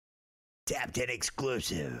Tapped In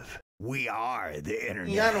exclusive. We are the internet.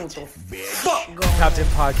 Yeah, I know what the bitch. fuck going Tapped In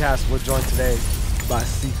Podcast. We're joined today by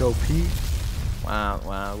Seco P.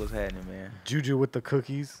 Wow, what's happening, man? Juju with the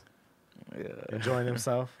cookies, Yeah, enjoying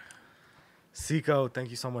himself. Seco, thank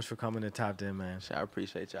you so much for coming to Tapped In, man. I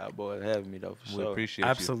appreciate y'all boys having me though, for We sure. appreciate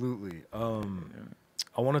Absolutely.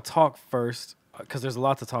 I want to talk first because there's a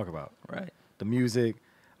lot to talk about. Right. The music,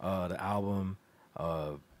 the album,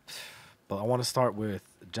 but I want to start with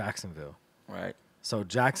Jacksonville. Right. So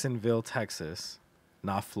Jacksonville, Texas,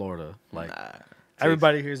 not Florida. Like Nah,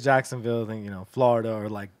 everybody hears Jacksonville, think Florida or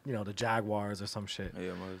the Jaguars or some shit. yeah,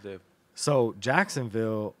 most definitely. So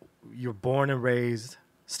Jacksonville, you're born and raised.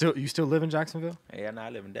 You still live in Jacksonville? Yeah, I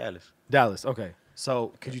live in Dallas. Dallas. Okay.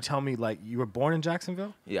 So could you tell me, like, you were born in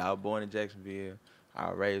Jacksonville? Yeah, I was born in Jacksonville. I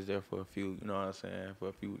was raised there for a few,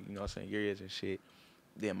 years and shit.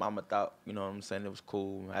 Then mama thought, it was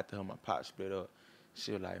cool. After her, my pop split up.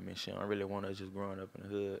 She was like, man, she don't really want us just growing up in the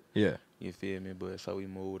hood. Yeah. You feel me? But so we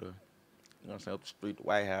moved her, up the street to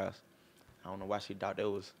White House. I don't know why she thought that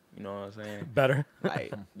was, Better.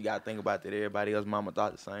 Like, you got to think about that. Everybody else mama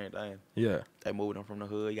thought the same thing. Yeah. They moved them from the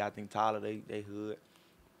hood. You got to think Tyler, they hood.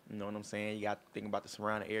 You know what I'm saying? You got to think about the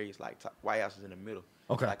surrounding areas. Like, White House is in the middle.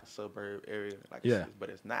 Okay. It's like a suburb area. Like Yeah. But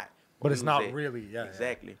it's not. But We it's was not at- really. Yeah.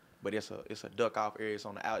 Exactly. But it's a duck off area. It's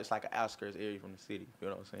on the out. It's like an outskirts area from the city. You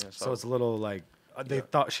know what I'm saying? So it's a little like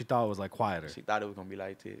she thought it was like quieter. She thought it was gonna be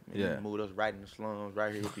like that. Man, Yeah. They moved us right in the slums,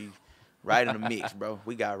 right here. Be right in the mix, bro.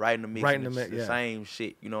 We got right in the mix. Right in and the it's mix, yeah. Same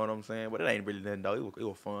shit. You know what I'm saying? But it ain't really nothing though. It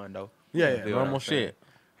was fun though. Yeah, You yeah. feel what Normal I'm saying? shit.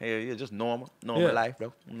 Hell yeah, just normal Yeah. life,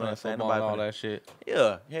 though. You know what I'm saying? Football and Nobody all finna- that shit.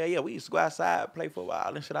 Yeah, hell yeah. We used to go outside, play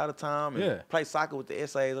football and shit all the time, and Yeah. play soccer with the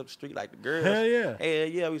essays up the street like the girls. Hell yeah. Hell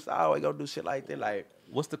yeah, we used to always go do shit like that. Like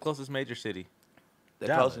What's the closest major city? the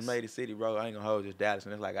Dallas. closest major city, bro. I ain't gonna hold just Dallas,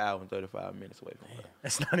 and it's like an hour and 35 minutes away from us.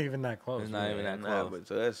 It's not even that close. It's not even that close. But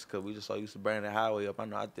so that's because we just so used to burn the highway up. I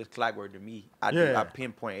know that's clockwork to me. Yeah. I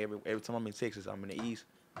pinpoint every time I'm in Texas, I'm in the east.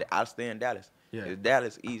 I stay in Dallas. Yeah. It's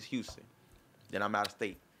Dallas, East Houston. Then I'm out of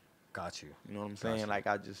state. Got you. You know what I'm saying? Gotcha. Like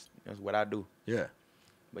that's what I do. Yeah.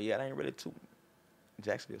 But yeah, it ain't really too.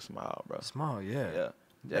 Jacksonville small, bro. Small. Yeah. Yeah.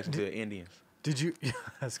 Jacksonville Indians. Did you?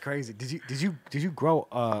 That's crazy. Did you grow?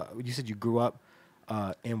 You said you grew up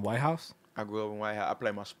in White House. I grew up in White House. I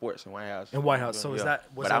play my sports in White House. In White House. So is that-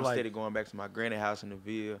 was But it I'm like- steady going back to my granny house in the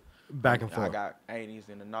Ville. Back and I forth. got aunties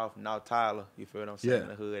in the north, North Tyler. You feel what I'm saying? Yeah.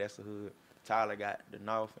 The hood, that's the hood. Tyler got the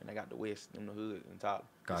north, and I got the west in the hood in Tyler.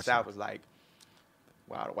 Gotcha. The south is like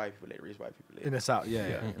where all the white people live, rich white people live. In the South. Yeah.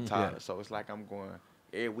 Yeah. in Tyler. So it's like I'm going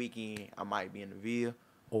every weekend. I might be in the Ville,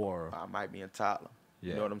 Or I might be in Tyler.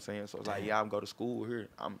 Yeah. You know what I'm saying? So it's like, I'm go to school here.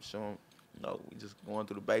 I'm showing, we just going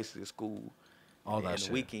through the basics of school. all and that the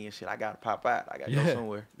shit. weekend shit, I gotta pop out. I gotta Yeah. go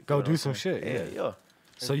somewhere. You Go feel what do I'm some saying? shit, yeah. Yeah.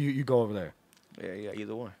 So you go over there. Yeah,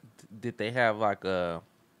 either one. Did they have like a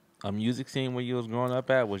music scene where you was growing up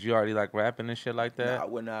at? Was you already like rapping and shit like that? Nah, I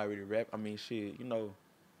wouldn't already rap. I mean, shit, I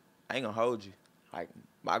ain't gonna hold you. Like,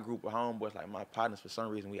 my group of homeboys, like my partners, for some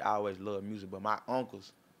reason, we always love music. But my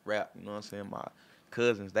uncles rap, you know what I'm saying? My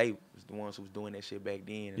cousins, they was the ones who was doing that shit back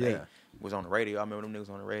then. And Yeah. they was on the radio. I remember them niggas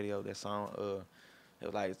on the radio. That song, it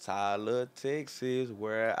was like, Tyler, Texas,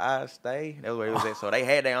 where I stay. That was where it was at. So they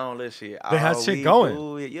had their own little shit. They had All shit we going.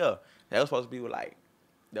 do is- Yeah. That was supposed to be with, like,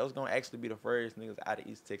 that was gonna actually be the first niggas out of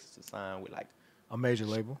East Texas to sign with, like, A major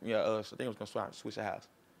label. yeah, so I think it was gonna switch the house.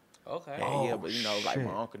 Okay. Yeah, Oh, but like shit.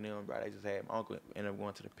 my uncle and them, bro, they just had my uncle ended up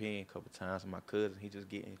going to the pen a couple times, and my cousin, he just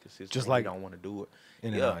getting inconsistent. Just He like- don't want to do it.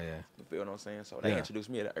 In and out, yeah. You feel what I'm saying? So they Yeah. introduced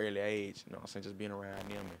me at an early age, you know what I'm saying, just being around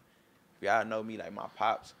them. And if y'all know me, like my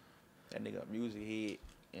pops, that nigga a music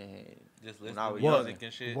head, and Just when listen I to was music young,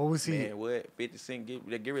 and shit. What was he? man, what 50 Cent get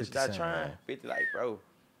rich 50 without Cent, trying? man. 50, like, bro.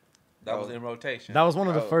 That was bro, in rotation. That was one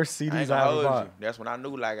of the bro, first I ain't CDs gonna I ever hold bought. you. That's when I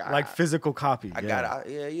knew, like, Like physical copy. I yeah. got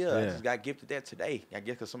it. I Yeah. just got gifted that today. I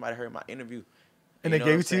guess because somebody heard my interview. And You they know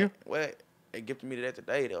gave what it to you? I'm saying? What? They gifted me that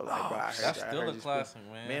today. They was like, bro, I heard That's I still heard a you speak. classic,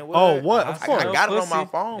 man. Man, Oh, what? Of I course. got it on my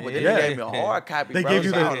Pussy. phone, but they Yeah. gave me a hard copy, They bro. gave you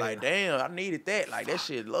So the- I was like, damn, I needed that. Like, that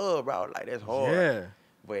shit love, bro. Like, that's hard. Yeah.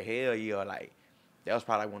 But hell yeah, like, that was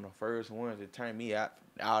probably like one of the first ones that turned me out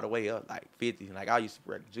all the way up, like 50. Like, I used to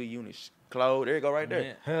wear G-Unit clothes. There you go right there.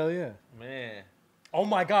 Man, Hell yeah. man. Oh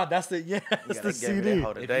my God, that's the Yeah, that's the they gave me that CD. hoe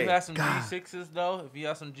If today. you had some God. G6s though, if you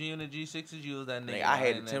had some G-Unit G6s, you was that nigga. Nigga, I had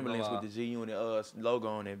ain't the never Timberlands gonna with the G-Unit logo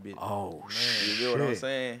on that bitch. Oh You shit. get what I'm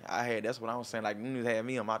saying? That's what I was saying. Like, niggas had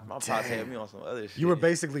me on my pops had Damn. me on some other shit. You were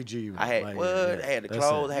basically G Unit. I had like, what? yeah, I had the that's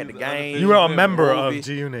clothes, it. I had the You was the game. You were a Movie. member of Movie.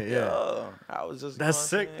 G Unit, yeah. I was just. That's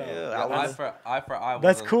you know what sick, I'm saying? though. Yeah, Yeah, I Eye was. for eye.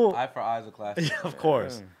 That's cool. Eye for eye is a classic. Yeah, of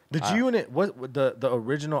course. The G I- Unit, what the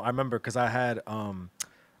original? I remember because I had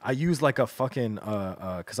I used like a fucking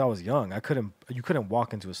cause I was young. You couldn't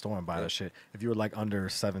walk into a store and buy that shit if you were like under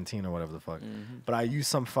 17 or whatever the fuck. But I used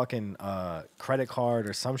some fucking credit card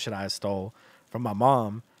or some shit I stole from my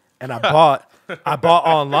mom, and I bought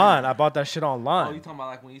online. I bought that shit online. Oh, you talking about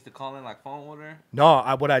like when you used to call in like phone order? No,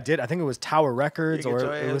 what I did, I think it was Tower Records You or get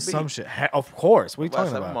your it was ass some beat. shit. Of course. What are you But I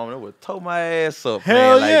talking said, about? my mom would tow my ass up,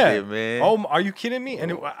 Hell man, yeah. like that, man. Oh, are you kidding me?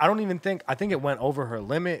 And I don't even think, I think it went over her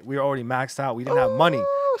limit. We were already maxed out. We didn't have money.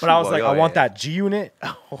 But I was bought like, your I want ass. that G Unit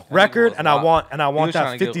record, was and I wild. want was trying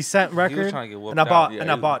that to get- 50 Cent he was record. trying to get And whooped I bought out. Yeah, and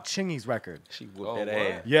I he was- bought Chingy's record. She whooped Oh, that what?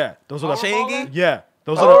 ass. Yeah. Those are the Chingy? Yeah.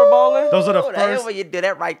 Those Powerballer? those are the Oh, first. damn, you did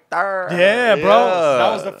that right there. Yeah, bro.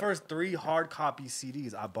 That was the first 3 hard copy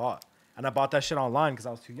CDs I bought. And I bought that shit online because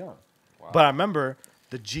I was too young. But I remember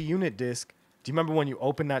the G Unit disc. Do you remember when you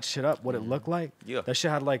opened that shit up, what it looked like? Yeah. That shit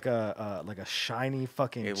had like a shiny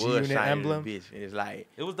fucking It G was Unit shiny, emblem. bitch. It's like,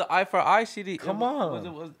 It was the Eye for Eye CD. Come It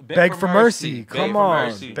on. was Beg for mercy. Beg Come for on.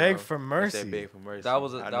 Mercy. Beg bro. for That's mercy. that Beg for mercy. That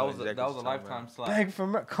was a I that know was a exactly that was a what you're talking lifetime about. slap. Beg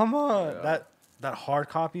for come on. Yeah. That hard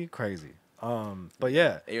copy, crazy. But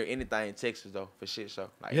yeah. Anything in Texas though, for shit show.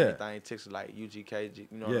 Like Yeah. anything in Texas, like UGK, you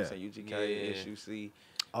know what Yeah. I'm saying? UGK, Yeah. SUC,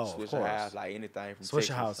 Oh, of Swisher course. House, like anything from Swisher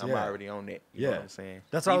Texas. House, I'm yeah. already on that. You Yeah. know what I'm saying?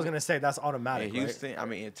 That's what I was Even gonna say. That's automatic. in Houston, I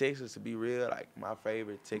mean in Texas, to be real, like my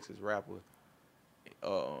favorite Texas rapper,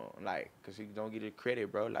 like, cause he don't get the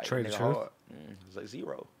credit, bro. Like Trey the nigga Truth? hard. It's like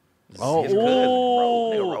Zero. Oh, His cousin,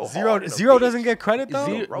 bro. Nigga roll Zero hard in a Zero bitch. doesn't get credit though.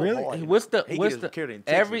 Zero roll Really? hard. What's the He what's gets the killed in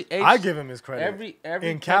every Texas. I give him his credit. every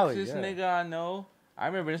in Cali, Texas yeah. nigga I know. I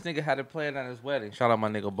remember this nigga had to play it at his wedding. Shout out my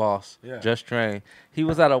nigga boss. Yeah. Just Train. He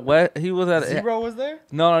was at a He was at a, Zero was there.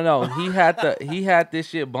 No. He had this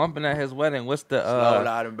shit bumping at his wedding. What's the Slow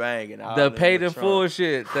loud and banging. all the in pay the the trunk. full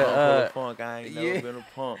shit? Pump for the The funk. I ain't yeah. never been a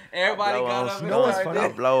pump. Everybody I blow got on up and smoke. You know what's started.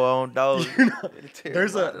 funny? I blow on those.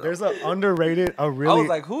 There's a underrated I really. was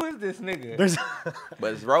like, who is this nigga? there's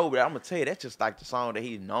But it's Ro, but I'm gonna tell you, that's just like the song that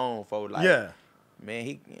he's known for. Like, yeah.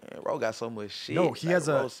 man, Ro got so much shit. No, he like, has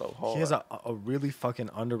Ro's so hard. he has a really fucking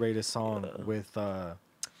underrated song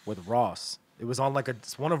with Ross. It was on like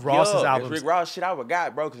it's one of Ross's That's albums. Rick Ross shit I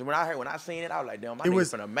forgot, bro. Because when I seen it, I was like, damn, my It nigga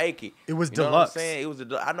was- finna make it. it was You know deluxe. What I'm saying? It was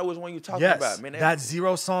I know which one you talking Yes, about, man. that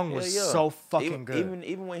Zero song was Yeah, yeah. so fucking even, good.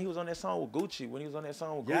 Even when he was on that song with Gucci,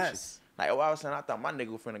 Gucci. Yes. Like what I was saying, I thought my nigga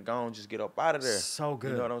was finna go and just get up out of there. So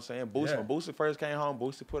good. You know what I'm saying? Boosie, Yeah. when Boosie first came home,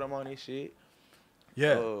 Boosie put him on his shit.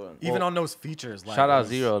 Yeah, even well- on those features. Like, Shout it out was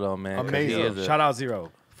Zero though, man. 'cause he Amazing. is a- Shout out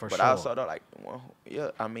Zero for But sure. also though, like, well,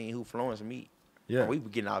 yeah, I mean, who influenced me? Yeah. We were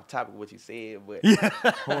getting off topic of what you said, but Yeah.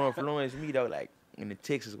 who influenced me though, like in the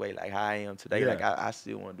Texas way, like how I am today. Yeah. Like I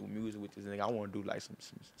still want to do music with this nigga. I want to do like some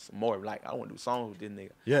more. Like I want to do songs with this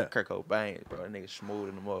nigga. Yeah. Kurt Cobain, bro. That nigga smooth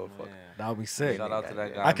in the motherfucker. Man. That would be sick. Shout out to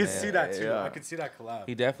that guy. I could man. see that too. Yeah. I could see that collab.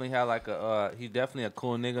 He definitely had like he definitely a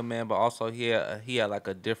cool nigga, man. But also he had like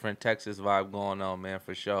a different Texas vibe going on, man,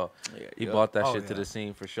 for sure. Yeah, He yeah. brought that Oh, shit to yeah. the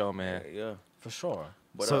scene for sure, man. Yeah. For sure.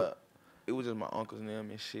 But So- it was just my uncles and them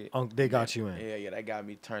and shit. They got you in. Yeah, they got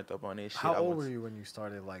me turned up on this shit. How I old was, were you when you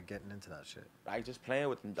started like getting into that shit? Like just playing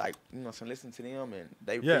with them, like so listening to them and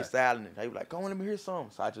they Yeah. freestyling and they were like, "Go on, let me hear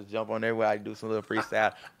something." So I just jump on everywhere. I do some little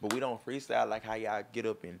freestyle, but we don't freestyle like how y'all get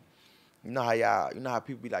up and you know how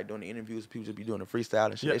people be like doing the interviews. People just be doing the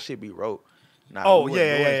freestyle and shit. Yeah. That shit be wrote. Nah, Oh, we yeah, wasn't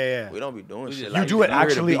yeah, doing- yeah, yeah. We don't be doing You shit. just- like You do it hear the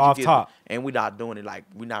actually beat, you off get top. and we not doing it like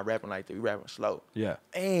we not rapping like that. We rapping slow. Yeah.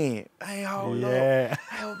 And hey, hold Yeah.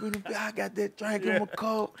 up. I got that drink in my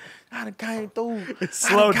cup. I done came through.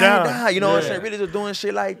 Slow I done came down. You know what I'm Yeah. saying? Really just doing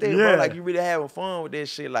shit like that, Yeah. bro. Like you really having fun with that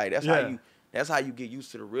shit. Like Yeah. that's how you get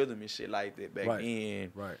used to the rhythm and shit like that back Right.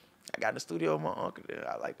 then. Right. I got in the studio with my uncle there.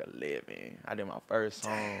 I like 11. I did my first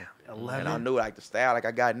song. 11? And I knew like the style like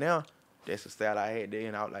I got now. That's the style I had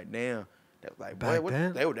then. I was like, damn. That was like, boy, Back what,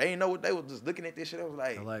 then? they ain't know what they was just looking at this shit. I was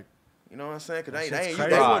like, They're like you know what I'm saying? Cause That they shit's they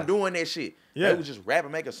crazy. wasn't doing that shit. Yeah. They was just rapping,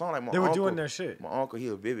 making songs like my they were uncle. doing their shit. My uncle, he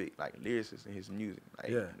a vivid like lyricist in his music.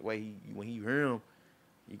 Like Yeah. the way when he hear him,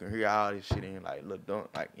 you can hear all this shit in like look dunk.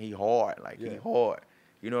 Like he hard. Like he Yeah. hard.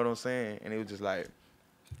 You know what I'm saying? And it was just like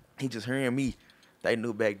he just hearing me. They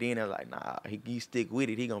knew back then. They was like, nah, he stick with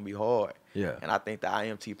it. He gonna be hard. Yeah. And I think the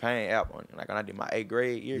IMT Pain app on like when I did my 8th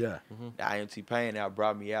grade year. Yeah. The IMT Pain app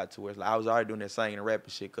brought me out to where it's like I was already doing that singing and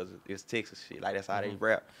rapping shit because it's Texas shit. Like that's how they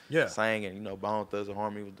rap. Yeah. Singing, you know, Bone Thugs and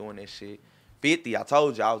Harmony was doing that shit. 50, I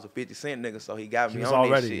told you I was a 50 Cent nigga, so he got He me was on that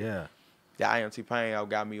already, shit. yeah. The IMT Pain app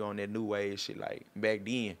got me on that new wave shit like back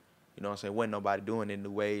then. You know what I'm saying? Wasn't nobody doing that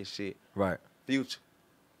new wave shit. Right. Future.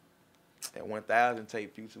 That 1000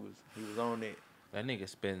 tape Future he was on that. That nigga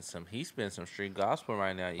spins some street gospel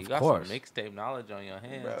right now. You Of got course. some mixtape knowledge on your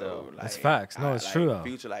hands Bro, though. That's facts. No, it's true, though.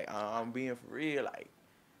 Future, like I'm being for real, like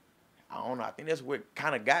I don't know. I think that's what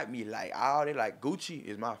kind of got me. Like, all they like Gucci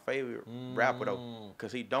is my favorite rapper though,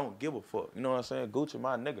 cause he don't give a fuck. You know what I'm saying? Gucci,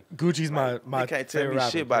 my nigga. Gucci's Like, my they can't tell favorite me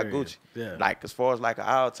rapper, shit about period. Gucci. Yeah. Like as far as like an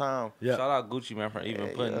all time. Yeah. Shout out Gucci, man, for even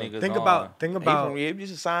putting niggas Think on. about He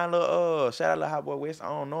just signed little shout out to Hot Boy West. I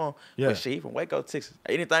don't know him. Yeah. But shit, he from Waco, Texas.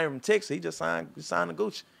 Anything from Texas, he just signed the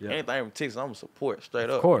Gucci. Yeah. Anything from Texas, I'm gonna support straight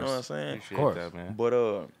up. course. You know what I'm saying? Appreciate course. that, man. But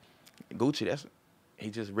Gucci, he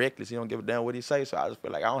just reckless. He don't give a damn what he say. So I just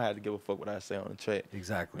feel like I don't have to give a fuck what I say on the track.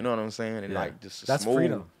 exactly. You know what I'm saying? And Yeah. like just That's smooth.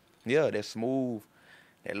 freedom. Yeah, that smooth.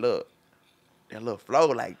 That little flow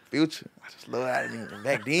like Future. I just love that. And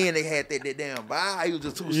back then they had that damn vibe. He was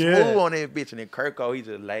just too Yeah. smooth on that bitch. And then Kirko, he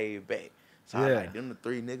just laid back. So I Yeah. like them the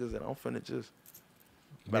three niggas that I'm finna just.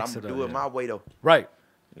 But Mix I'm it gonna up, do it yeah. my way though. Right.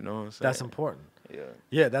 You know what I'm saying? That's important. Yeah.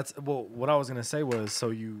 Yeah, that's what I was gonna say was so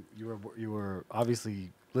you were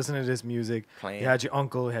obviously listening to this music. Playing. You had your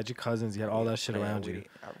uncle, you had your cousins, you had all that shit Playing around with you.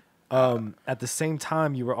 it. At the same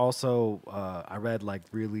time, you were also I read like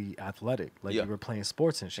really athletic, like Yeah. you were playing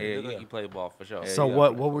sports and Yeah, shit. you play ball for sure. Yeah. So I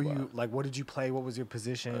what play were football. you like? What did you play? What was your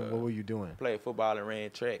position? what were you doing? Played football and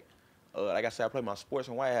ran track. Like I said, I played my sports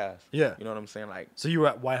in White House. Yeah. You know what I'm saying? Like, So you were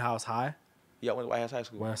at White House High, yeah, I went to White House High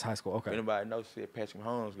School. White House High School. If Okay. anybody knows, shit, Patrick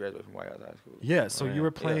Mahomes graduated from White House High School. Yeah. So you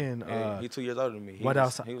were Yeah, playing. yeah. He 2 years older than me. He White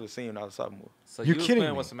was, House- He was a senior, not a sophomore. So You're you was kidding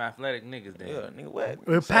playing me. with some athletic niggas then. Yeah, nigga, what?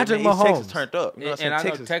 With Say, Patrick man, East Texas Mahomes. turned up. You know what I'm And I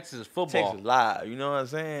saying? know Texas is football. Texas live. You know what I'm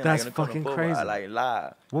saying? That's like, when it come to fucking football, crazy. I like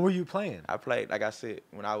live. What were you playing? I played, like I said,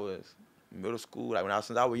 when I was middle school, like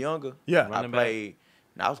since I was younger. Yeah. I Running back. played.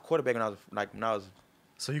 Now I was quarterback when I was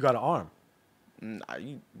So you got an arm.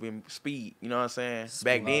 you been speed. You know what I'm saying? Speed.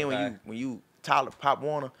 Back then Back. when you Tyler Pop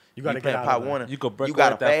Warner, You gotta play get out Pop of it. Warner. You could break You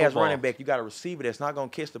got a away that fast football. running back. You got a receiver that's not gonna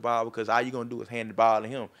catch the ball because all you gonna do is hand the ball to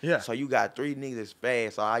him. Yeah. So you got three niggas that's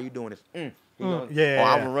fast. So all you doing is you gonna, yeah, or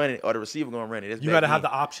I'm yeah. gonna run it or the receiver gonna run it. That's You back got to have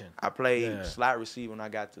then. the option. I played Yeah. slot receiver when I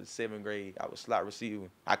got to 7th grade. I was slot receiver.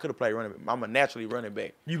 I could have played running back. I'm a naturally running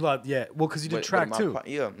back. You love, yeah. Well, because you did But track my too.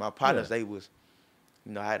 my partners, Yeah. they was,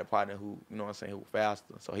 I had a partner who, you know what I'm saying, who was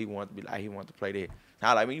faster. So he wanted to be like, he wanted to play that.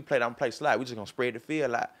 Now, like, when you play, I'm play slot. We just gonna spread the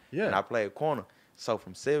field out. Yeah. And I played corner. So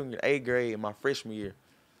from 7th to 8th grade in my freshman year,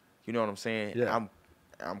 you know what I'm saying? Yeah.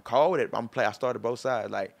 I'm cold with it. I started both sides.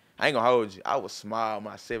 Like, I ain't gonna hold you. I was small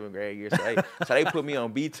my 7th grade year. So they put me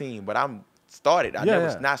on B team, but I'm started. I Yeah, never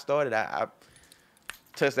yeah. not started. I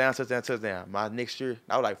touchdown. My next year,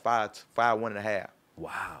 I was like 5'1.5".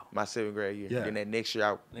 Wow. My 7th grade year. Yeah. Then that next year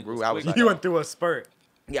I Nigga grew. was I was quick. like, You went through a spurt.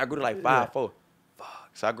 yeah, I grew to like Yeah. 5'4".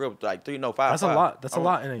 So I grew up like 5'5". That's a lot. That's a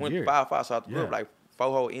lot in a went year. 5'5", so I grew up Yeah. like 4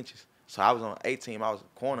 whole inches. So I was on 18. I was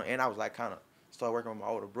a corner, and I was like kind of started working with my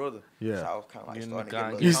older brother. Yeah. So I was kind of like Getting starting to the get a guy-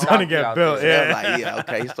 little You Getting starting to out get there. built. so I was Yeah. like, yeah,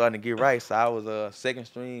 okay, he's starting to get right. So I was a second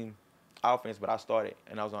string offense, but I started,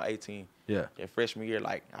 and I was on 18. Yeah. That freshman year,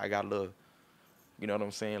 like I got a little, you know what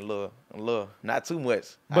I'm saying, a little, not too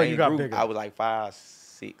much. But I you ain't got grew. bigger. I was like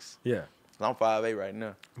 5'6". Yeah. So I'm 5'8" right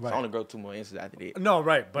now. So Right. I only grow 2 more inches after that. No,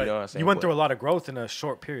 right. But know what I'm you saying? went But- through a lot of growth in a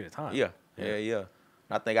short period of time. Yeah. And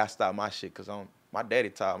I think I stopped my shit because my daddy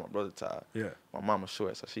tall, my brother tall. Yeah. My mama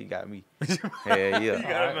short, so she got me. Yeah.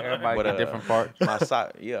 Everybody But, get different parts. My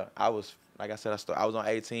sock, I was, like I said, I was on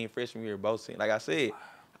 18 freshman year, both teams. Like I said,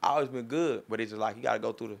 I always been good, but it's just like you got to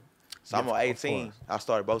go through the. So I'm Yeah, on of 18. course. I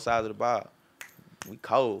started both sides of the ball. We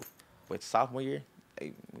cold. But sophomore year,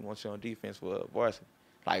 they want you on defense for varsity.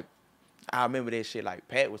 Like, I remember that shit. Like,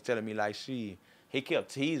 Pat was telling me, like, he kept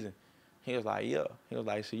teasing. He was like, yeah. He was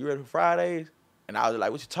like, so you ready for Fridays? And I was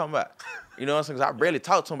like, what you talking about? You know what I'm saying? 'Cause I barely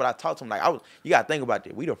talked to him, but I talked to him. Like, you got to think about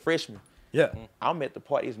that. We the freshmen. Yeah. I'm at the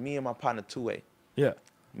party. It's me and my partner, 2A. Yeah.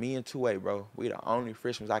 Me and 2A, bro. We the only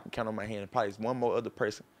freshmen I can count on my hand. And probably it's one more other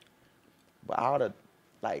person. But all the,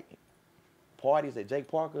 like, parties at Jake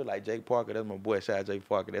Parker, that's my boy. Shout out Jake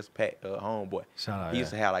Parker. That's Pat, homeboy. Shout out, He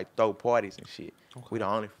used yeah. to have, like, throw parties and shit. We the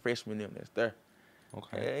only freshmen in that's there.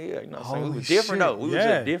 Okay. Yeah, you know what I'm saying? We Holy was different, shit, though. We was yeah.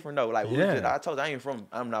 just different, though. Like, we was Yeah. just, I told you,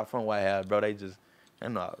 I'm not from White House, bro. They just, you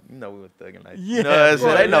know we was thugging like, Yeah, you know what I'm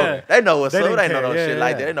saying? bro, They know what's They up. didn't They know care. no Yeah, shit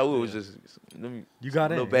like yeah. that. They know we was just them You got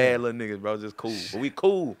little in, bad yeah. little niggas, bro. Just cool. But we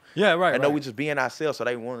cool. Yeah, right. I know right. we just being ourselves, so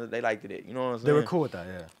they liked it. You know what I'm saying? They were cool with that,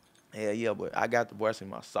 yeah. Yeah, but I got the varsity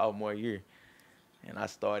my sophomore year, and I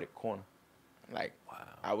started corner. Like,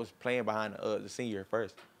 I was playing behind the senior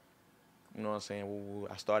first. You know what I'm saying? Woo.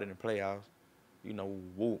 I started in the playoffs. You know,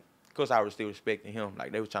 woo. Of course, I was still respecting him.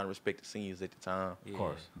 Like, they were trying to respect the seniors at the time. Yeah. Of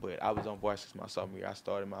course. But I was on varsity my sophomore year. I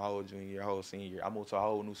started my whole junior year, whole senior year. I moved to a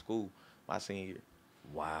whole new school my senior year.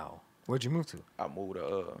 Wow. Where'd you move to? I moved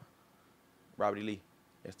to Robert E. Lee.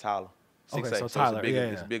 That's Tyler. Okay, 6'8", so it's Tyler, bigger,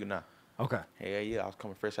 yeah. It's bigger now. Okay. Yeah. I was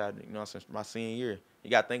coming fresh out, you know, since my senior year. You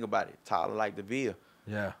got to think about it. Tyler like the Ville.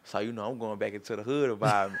 Yeah. So, you know, I'm going back into the hood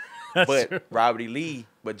environment. That's But true. Robert E. Lee,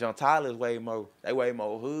 but John Tyler is way more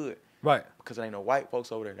hood. Right. Because there ain't no white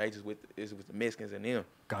folks over there. They just it's with the Mexicans and them,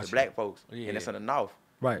 Gotcha. the black folks. Yeah. And that's in the North.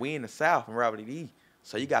 Right. We in the South in Robert E. Lee.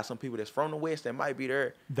 So you got some people that's from the West that might be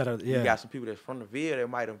there. That are, You yeah. got some people that's from the Ville that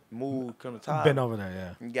might have moved, come to Tyler. Been over there,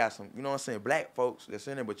 yeah. You got some, you know what I'm saying, black folks that's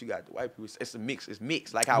in there, but you got the white people. It's a mix. It's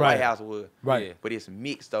mixed, like how Right. White House was. Right. Yeah. But it's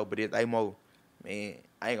mixed though. But they more, man.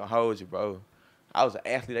 I ain't gonna hold you, bro. I was an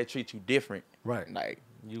athlete. They treat you different. Right. Like,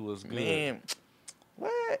 You was good. man,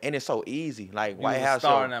 what? And it's so easy. Like You White was a House,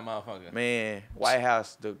 star yo, in that motherfucker. man. White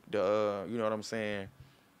House, the you know what I'm saying?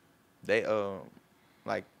 They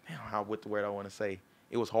like, damn, what the word I want to say?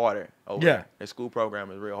 It was harder. Over Yeah. there. The school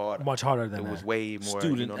program is real harder. Much harder than It that. was way more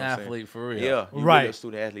Student you know what I'm saying? athlete for real. Yeah, you Right. really a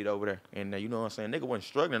student athlete over there, and you know what I'm saying. Nigga wasn't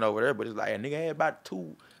struggling over there, but it's like a nigga had about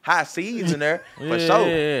 2 high seeds in there for Yeah, sure.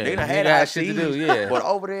 yeah, They done yeah. had Nigga high had shit to seeds, do, yeah. but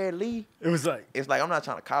over there at Lee, It was like, it's like I'm not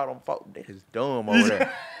trying to call them folks. They just dumb over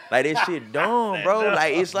there. Like this shit dumb, bro.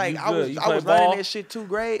 Like it's like You I was good. You I was play ball? learning this shit too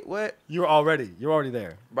great. What, you're already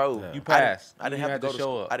there. bro? Yeah. You passed. I didn't You have had to go to to show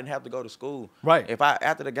school. up. I didn't have to go to school. Right. If I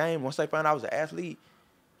after the game, once they found out I was an athlete,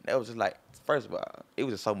 that was just like, first of all, it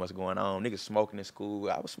was just so much going on. Niggas smoking in school.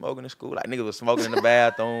 I was smoking in school. Like niggas was smoking in the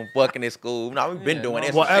bathroom, fucking in school. No, we've been Yeah, doing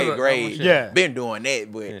that normal since shit. 8th grade. Yeah. Been doing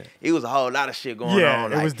that, but Yeah. it was a whole lot of shit going Yeah,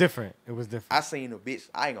 on. it Like, was different. It was different. I seen a bitch.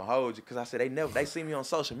 I ain't gonna hold you because I said they see me on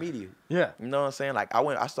social media. Yeah. You know what I'm saying? Like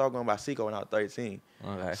I started going by Seco when I was 13.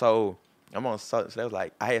 Okay. So I'm on. So that was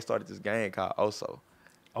like I had started this game called Oso.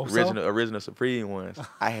 Also? Original Supreme ones.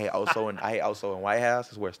 I had Oso in White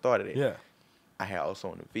House. Is where it started at. Yeah. I had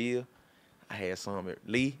Oso in the Ville. I had some at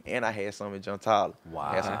Lee, and I had some at John Tyler. Wow.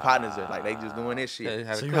 I had some partners there, like they just doing this Yeah, shit.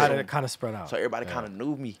 had So a you cook. had it kind of spread out. So everybody kind of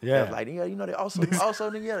knew me. Yeah. They was like, yeah, you know, they also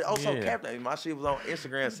nigga, also Yeah. captain. My shit was on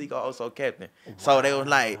Instagram, Seco also captain. So they was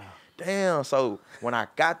like, damn. So when I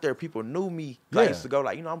got there, people knew me. 'Cause I Yeah. used to go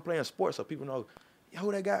like, you know, I'm playing sports, so people know, who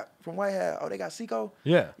they got from White House? Oh, they got Seco?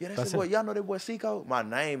 Yeah. Yeah, that's that's the boy. it. Y'all know that boy Seco? My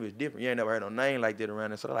name is different. You ain't never heard no name like that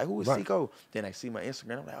around there. So they're like, who is Right. Seco? Then they see my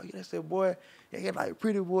Instagram. I'm like, oh, yeah, that's that boy. Yeah, he like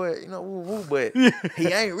pretty boy, you know, woo woo. But he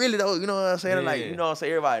ain't really though. You know what I'm saying? Like, Yeah. you know what I'm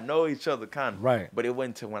saying? Everybody know each other kind of. Right. But it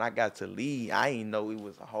wasn't until when I got to Lee, I ain't know it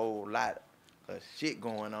was a whole lot of shit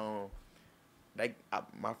going on.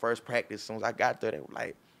 My first practice, as soon as I got there, they were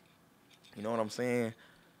like, you know what I'm saying?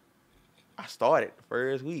 I started the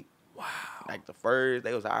first week. Wow. Like the first,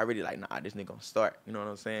 they was already like, nah, this nigga gonna start. You know what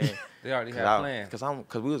I'm saying? They already had plans.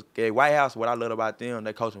 Cause we was at White House. What I loved about them,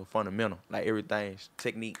 they coaching for fundamental, like everything,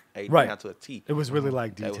 technique, they Right. down to a T. It was really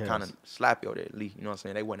like They details. were kind of sloppy over there at Lee. You know what I'm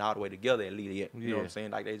saying? They went all the way together at Lee yet. You know what Yeah. I'm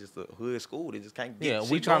saying? Like they just a hood school. They just can't get Yeah, shit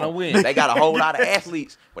we tryna going. win. They got a whole lot of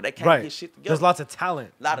athletes, but they can't Right. get shit together. There's lots of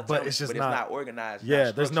talent. lot of but talent, it's just but not. it's not organized. Yeah.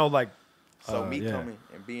 not There's no like. So me yeah. coming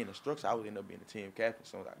and being a structure, I would end up being the team captain as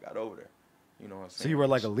soon as I got over there. You know what I'm saying? So you were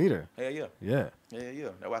like a leader. Hell yeah. Yeah. Yeah.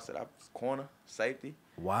 That's why I said I was corner, safety.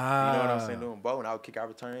 Wow. You know what I'm saying? Doing both. And I would kick out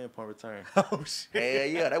return, punt return. Oh shit. Hell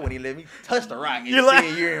yeah. That wouldn't even let me touch the rock. You like-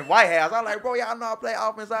 Senior year in White House. I'm like, bro, y'all know I play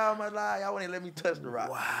offense all my life. Y'all wouldn't even let me touch the rock.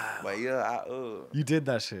 Wow. But yeah, You did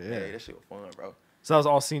that shit. yeah, Yeah. that shit was fun, bro. So that was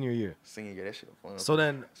all senior year. Senior year, that shit was fun. So bro.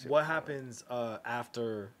 then, That shit what was fun. happens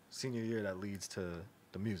after senior year that leads to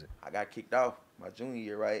the music? I got kicked off my junior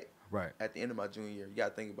year, right? Right. At the end of my junior year, you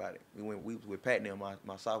gotta think about it. We was with Pat now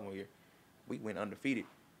my sophomore year. We went undefeated.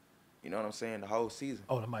 You know what I'm saying? The whole season.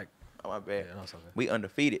 Oh, the mic. Oh my bad. Yeah, no, it's okay. We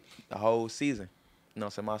undefeated the whole season. You know what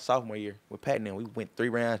I'm saying? My sophomore year with Pat now, we went 3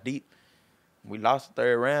 rounds deep. We lost the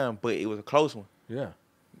 3rd round, but it was a close one. Yeah.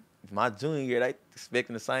 My junior year, they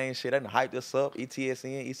expecting the same shit. They done hyped us up.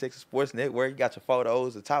 ETSN, E6 Sports Network. You got your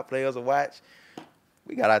photos, the top players to watch.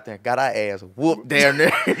 We got out there, got our ass whooped down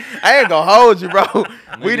there. I ain't gonna hold you, bro.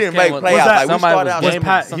 We didn't make Was playoffs. that- Like we Somebody started was out. Was gaming,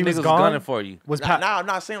 Pat- some he was niggas was gone? gunning for you. Was Nah, Pat? I'm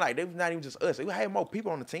not saying like they was not even just us. We had more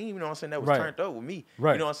people on the team. You know what I'm saying? That was Right. turned up with me.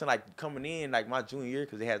 Right. You know what I'm saying? Like coming in like my junior year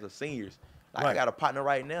because they had the seniors. Like Right. I got a partner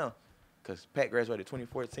right now because Pat graduated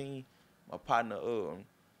 2014. My partner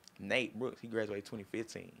Nate Brooks, he graduated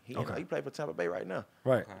 2015. He played for Tampa Bay right now.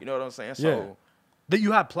 Right. You know what I'm saying? Yeah. So That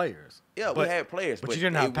you had players. yeah, But- we had players, but but you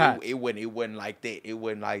didn't have it, Pat. it wasn't like that. It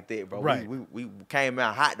wasn't like that, bro. Right. We came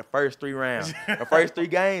out hot the first 3 rounds. The first 3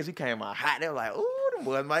 games, we came out hot. They were like, ooh, them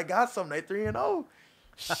boys might got something. They 3-0.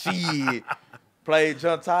 Shit. Played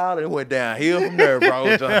John Tyler and went downhill from there,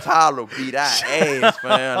 bro. John Tyler beat our ass,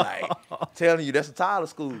 man. Like, telling you, that's a Tyler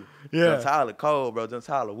school. Yeah. John Tyler cold, bro. John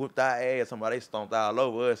Tyler whooped our ass. Somebody stomped all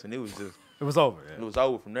over us, and it was just, It was over. it Yeah. was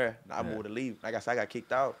over from there. I Yeah. moved to leave. Like I said, I got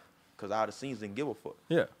kicked out because all the scenes didn't give a fuck.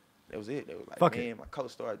 Yeah. That was it. They was like, Fuck it. man, my coach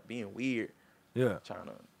started being weird, Yeah. trying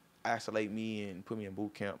to isolate me and put me in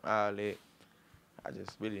boot camp, all that. I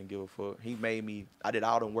just really didn't give a fuck. He made me. I did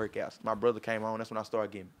all them workouts. My brother came on. That's when I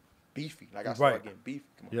started getting beefy. Like I started getting beefy.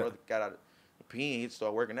 My brother got out of the pen. He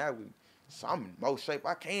started working out with me. So I'm in most shape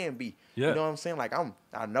I can be. Yeah. You know what I'm saying? Like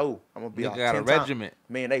I know I'm gonna be. You out got a 10 times. regiment.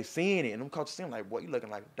 Man, they seeing it, and them coaches seem like, boy, you looking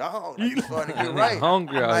like a dog. Like, you starting to get right.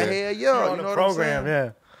 Hungry I'm out like, here. hell You're yeah. on You the know program, what I'm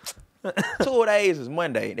saying? yeah. 2 days is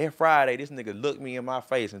Monday. Then Friday, this nigga look me in my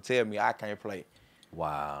face and tell me I can't play.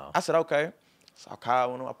 Wow. I said, okay. So I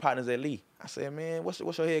called one of my partners at Lee. I said, man, what's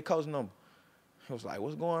your head coach number? He was like,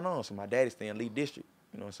 what's going on? So my daddy stay in Lee District.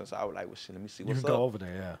 You know what I'm saying? So I was like, well, shit, let me see You what's can up. go over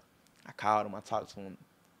there, yeah. I called him. I talked to him.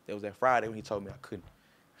 It was that Friday when he told me I couldn't.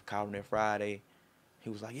 I called him that Friday. He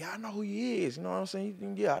was like, yeah, I know who you is. You know what I'm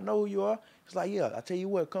saying? Yeah, I know who you are. He's like, yeah, I tell you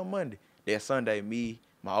what, come Monday. That Sunday, me,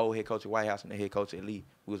 my old head coach at White House, and the head coach at Lee,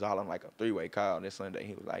 we was all on like a 3-way call that Sunday.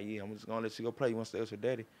 He was like, yeah, I'm just going to let you go play. You want to stay with your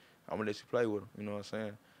daddy? I'm going to let you play with him. You know what I'm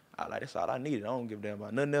saying? I like, that's all I needed. I don't give a damn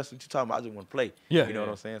about nothing else that you talking about. I just want to play. Yeah. You know what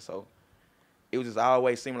I'm saying? So it was just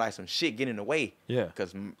always seeming like some shit getting in the way. Yeah.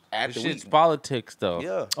 Because This after shit's we, politics, though. yeah.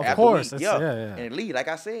 Of after course, we, it's- yeah. yeah. And Lee, like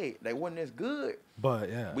I said, they wasn't as good. But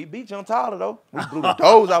yeah. We beat John Tyler, though. We blew the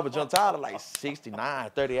doors off of John Tyler like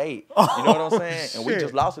 69-38. You know what I'm saying? And we shit.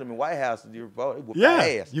 just lost to them in White House the year before. It whooped Yeah. our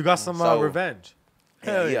ass. You got some So, revenge.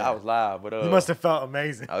 Hell Yeah, I was live. But You must have felt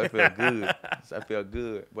amazing. oh, it felt good. I felt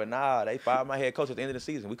good. But nah, they fired my head coach at the end of the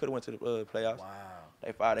season. We could have went to the playoffs. Wow.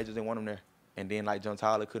 They fired. They just didn't want him there. And then like John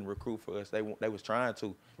Tyler couldn't recruit for us. They was trying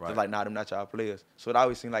to. Right. Just like, nah, them not y'all players. So it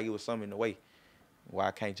always seemed like it was something in the way why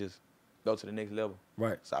I can't just go to the next level.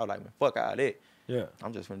 Right. So I was like, man, fuck all that. Yeah.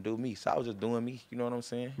 I'm just gonna do me. So I was just doing me. You know what I'm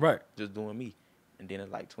saying? Right. Just doing me. And then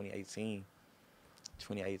it's like 2018,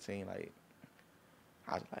 like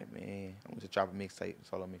I was like, man, I'm gonna just drop a mixtape,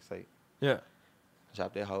 solo mixtape. Yeah.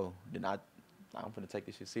 Drop that hoe. Then I'm gonna take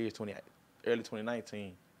this shit serious. Early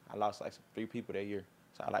 2019, I lost like some 3 people that year.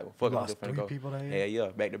 So I like, well, fuck it, I'm lost just finna 3 go. people that year? Yeah,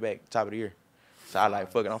 back to back, top of the year. So I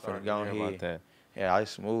like, fuck it, I'm Sorry finna to go hear about ahead. that. Yeah, I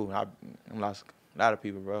just smooth. I lost a lot of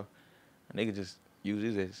people, bro. A nigga just use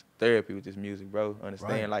this as therapy with this music, bro.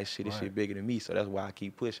 Understand, Right, like, shit, this shit bigger than me. So that's why I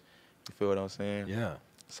keep pushing. You feel what I'm saying? Yeah.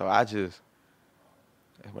 So that's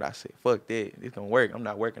what I said. Fuck that. It's gonna work. I'm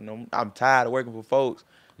not working no more. I'm tired of working for folks.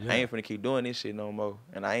 Yeah. I ain't finna keep doing this shit no more.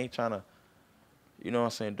 And I ain't trying to, you know what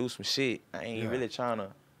I'm saying, do some shit. I ain't Yeah. really trying to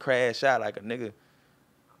crash out like a nigga.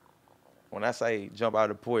 When I say jump out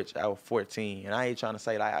of the porch, I was 14. And I ain't trying to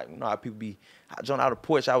say, like, you know how people be, I jumped out of the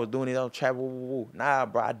porch, I was doing it, I was traveling, woo, woo, woo. Nah,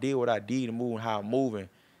 bro, I did what I did and moving how I'm moving.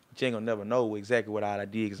 You ain't gonna never know exactly what I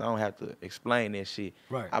did because I don't have to explain that shit.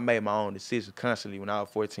 Right. I made my own decisions constantly when I was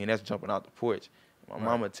 14. That's jumping out the porch. My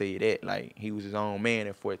mama tell you that. Like, he was his own man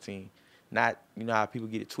at 14. Not, you know how people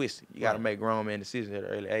get it twisted. You got to make grown man decisions at an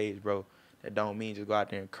early age, bro. That don't mean just go out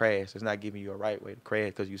there and crash. It's not giving you a right way to crash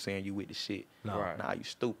because you saying you with the shit. No. Right. Nah, you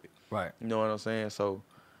stupid. Right. You know what I'm saying? So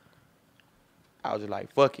I was just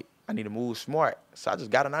like, fuck it. I need to move smart. So I just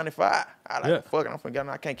got a 95. I like, Yeah. fuck it. I'm finna get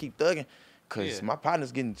I can't keep thugging. Because Yeah. my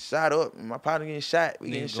partner's getting shot up. My partner getting shot. We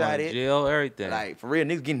getting Niggas going shot to at. jail, everything. Like, for real,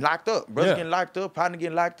 niggas getting locked up. Brothers Yeah. getting locked up. Partner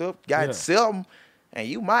getting locked up. Got Yeah. something. And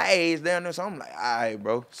you my age down there. So I'm like, all right,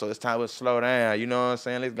 bro. So it's time to slow down. You know what I'm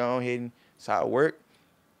saying? Let's go ahead and that's how it work.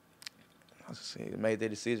 I just said, made that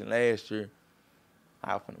decision last year.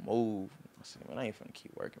 I was finna move. I said, man, I ain't finna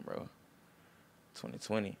keep working, bro.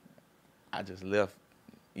 2020, I just left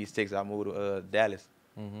East Texas. I moved to Dallas.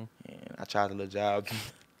 Mhm. And I tried a little job.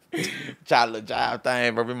 Tried a little job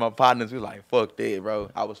thing, bro. With my partners, we was like, fuck that, bro.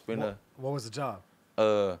 I was finna, What was the job?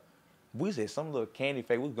 we was at some little candy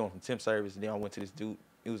factory. We was going from temp service, and then I went to this dude.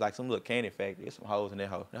 It was like some little candy factory. There's some hoes in that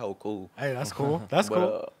hoe. That hoe cool. Hey, that's cool. That's But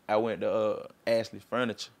cool. I went to Ashley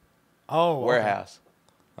Furniture Oh, okay. Warehouse.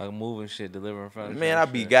 Like moving shit, delivering furniture. Man, I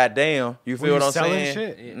and be shit. goddamn. You Were feel you what I'm selling saying?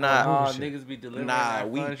 shit? Yeah, Nah, moving shit. niggas be delivering Nah, that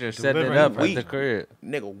we furniture, setting it delivering up weed. at the crib.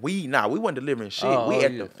 nigga, we wasn't delivering shit. Oh, we oh,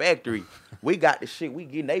 at yeah. the factory. We got the shit. We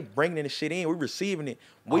getting, they bringing the shit in. We receiving it.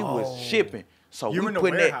 We Oh. was shipping. So You we in the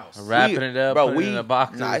putting warehouse. that, Wrapping it up, bro. putting it in the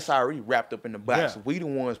boxes. Nah, it's already wrapped up in the box. Yeah. We the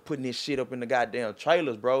ones putting this shit up in the goddamn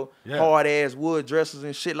trailers, bro. Yeah. Hard ass wood dressers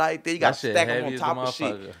and shit like that. You got That to shit stack them heavy on as a top of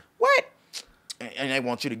shit. motherfucker. What? And they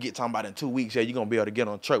want you to get talking about in 2 weeks. Yeah, you gonna be able to get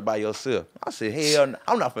on a truck by yourself. I said, hell, no,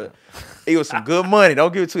 I'm not for. It was some good money.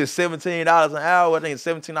 Don't give it to it. $17 an hour. I think it's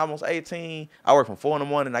 17, almost 18. I worked from 4 in the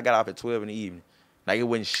morning. I got off at 12 in the evening. Like it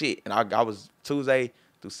wasn't shit. And I was Tuesday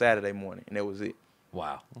through Saturday morning, and that was it.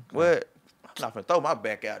 Wow. What? I'm not finna throw my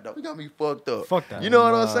back out though. You got me fucked up. Fuck that. You know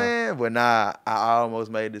what I'm Nah. saying? But nah, I almost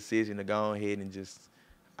made a decision to go ahead and just.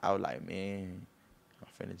 I was like, man,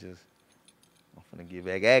 I'm finna get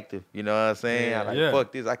back active. You know what I'm saying? Yeah. I like, Yeah.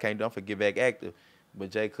 fuck this. I can't do. I'm finna get back active.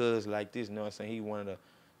 But Jay Cuz like this. You know what I'm saying? He one of the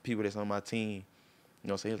people that's on my team. You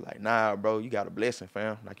know what I'm saying? He's like, nah, bro, you got a blessing,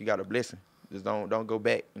 fam. Like, you got a blessing. Just don't go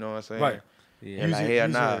back. You know what I'm saying? Right. Yeah. And like, hell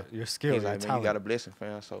nah. Your skill, He's your like, man, talent. you got a blessing,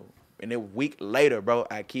 fam. So, and a week later, bro,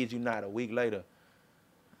 I kid you not, a week later,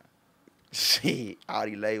 shit, all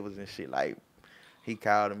these labels and shit, like, he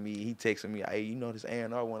called me, he texted me, hey, you know this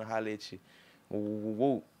A&R want to holler at you. Woo, woo, woo,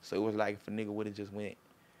 woo. So it was like if a nigga would have just went,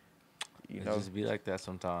 you It know. just be like that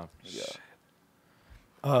sometimes. Yeah.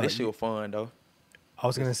 Uh, This shit was fun, though. I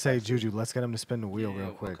was gonna say, Juju, let's get him to spin the wheel Yeah,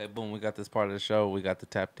 real quick. Okay, boom. We got this part of the show. We got the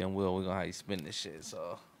tapped in wheel. We're gonna have you spin this shit.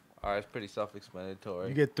 So, all right, it's pretty self-explanatory.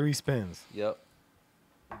 You get 3 spins, Yep.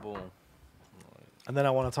 Boom. and then I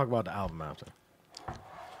want to talk about the album after. I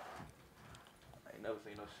ain't never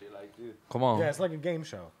seen no shit like this. Come on. Yeah, it's like a game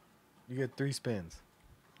show. You get 3 spins.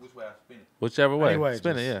 Which way I spin it? Whichever way. Anyway,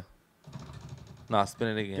 spin it, just- yeah. Nah, spin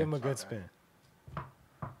it again. Give him a good spin.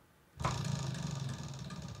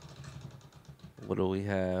 What do we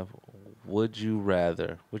have? Would you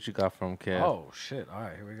rather? What you got from Kev? Oh shit! All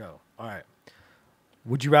right, here we go. All right.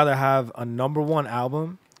 Would you rather have a #1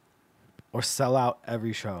 album or sell out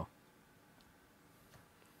every show?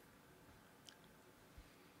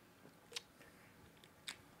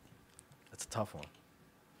 That's a tough one.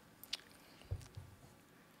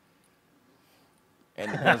 And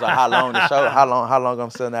it depends on how long the show, how long I'm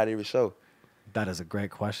selling out every show. That is a great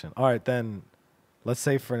question. All right, then let's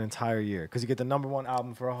say for an entire year, because you get the #1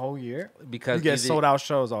 album for a whole year. Because you get either- sold out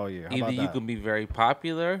shows all year. How Either about you that? can be very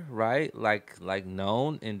popular, right? Like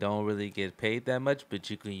known and don't really get paid that much, but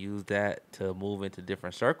you can use that to move into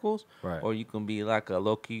different circles. Right. Or you can be like a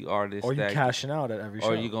low key artist. Or you that cashing out at every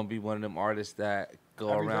show. Or you gonna be one of them artists that go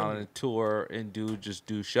Every around venue. and tour and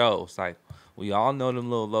do shows. Like we all know them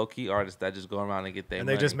little low key artists that just go around and get their and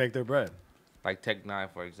money. they just make their bread. like Tech Nine,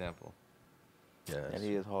 for example. Yeah, And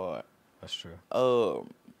it is hard. that's true.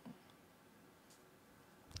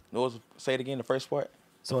 Say it again, the first part?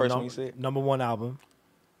 So the first one you said? #1 album.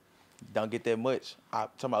 Don't get that much. I'm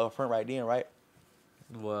talking about up front right then, right?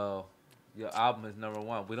 Well, your album is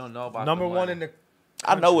 #1. We don't know about #1 in the.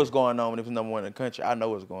 I know what's going on when it's #1 in the country. I know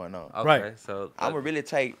what's going on. Okay, Right. so I'm gonna really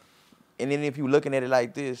take, and then if you looking at it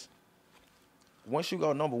like this, once you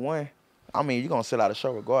go #1, I mean, you're gonna sell out a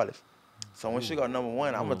show regardless. So once you go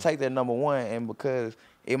 #1, I'm gonna take that #1, and because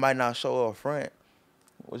it might not show up front,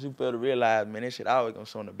 once you fail to realize, man, that shit always gonna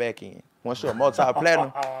show on the back end. Once you're a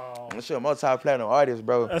multi-platinum, once you're a multi-platinum artist,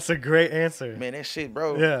 bro, That's a great answer. man, that shit,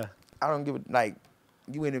 bro, Yeah. I don't give a, like,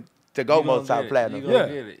 you in it to go You gonna get it. multi-platinum. You gonna Yeah.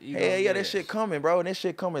 get it. You Hell gonna yeah, get that it. shit coming, bro. And that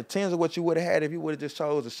shit coming tens of what you would have had if you would have just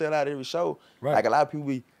chose to sell out every show. Right. Like a lot of people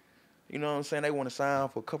be, you know what I'm saying, they want to sign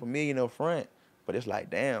for a couple million up front, but it's like,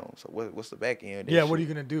 damn, so what's the back end of that Yeah, what are shit?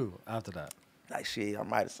 you gonna do after that? Like shit, I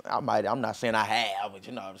might, I'm not saying I have, but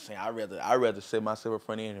you know what I'm saying, I'd rather set myself up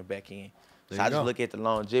front end and back end. There So you I just go. look at the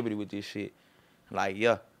longevity with this shit. Like,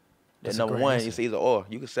 yeah, That's that a great #1, answer. it's either or.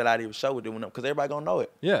 You can sell out every show with them, because everybody gonna know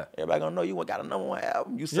it. Yeah. Everybody gonna know you got a #1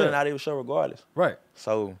 album. You selling Yeah. out every show regardless. Right.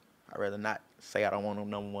 So I'd rather not say I don't want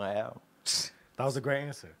no #1 album. That was a great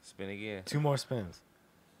answer. Spin again. 2 more spins.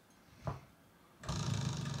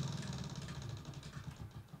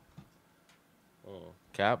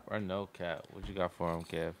 Cap or no cap? What you got for him,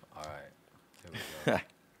 Kev? All right. Here we go.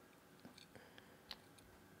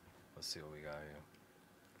 Let's see what we got here.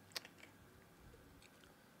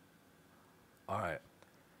 All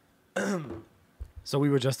right. So we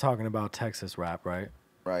were just talking about Texas rap, right?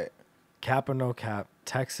 Right. Cap or no cap,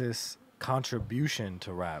 Texas contribution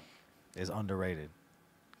to rap is underrated.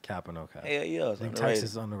 Cap or no cap? Hell yeah, I it's think underrated.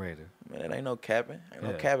 Texas is underrated. Man, it ain't no capping. Ain't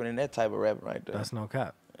no Yeah. capping in that type of rapping right there. That's no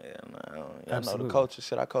cap. Yeah, no, I know Absolutely. the culture.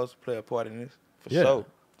 Shit, our culture play a part in this for Yeah. sure.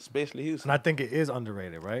 Especially Houston. And I think it is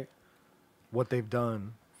underrated, right? What they've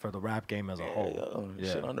done for the rap game as a whole.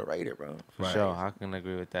 Yeah, shit Yeah. underrated, bro. For Right. sure, I can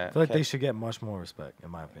agree with I that. feel like they Okay. should get much more respect, in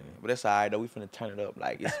my opinion. But that's all right though. We finna turn it up.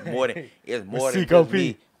 Like it's more than COP. just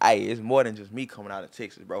me. Hey, it's more than just me coming out of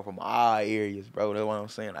Texas, bro. From all areas, bro. That's what I'm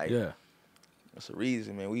saying. Like, Yeah. that's the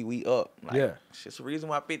reason, man. We up. Like, Yeah. Shit's the reason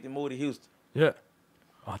why 50 moved to Houston. Yeah.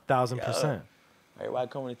 1,000%. Everybody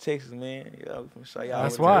coming to Texas, man. Yeah, we finna show y'all.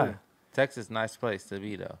 That's what to why. do. Texas, nice place to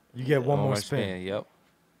be though. You get one more spin. Yep.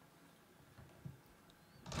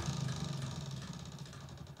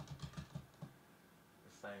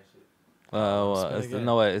 Same shit. Spin again.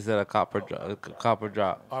 No way. Is that a copper drop? Copper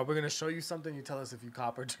drop. All right, we're going to show you something. You tell us if you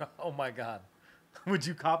cop or drop. Oh, my God. Would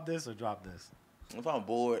you cop this or drop this? If I'm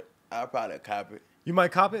bored, I'll probably cop it. You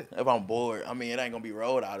might cop it? If I'm bored, I mean, it ain't gonna be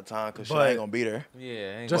rolled all the time because shit But- ain't gonna be there.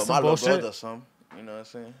 Yeah. Ain't Just But some my little bullshit? brother or something, you know what I'm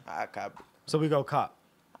saying? I cop it. So we go cop.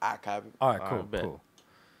 I cop it. All right, All cool, right, bet. cool.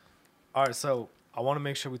 All right, so I want to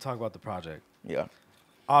make sure we talk about the project. Yeah.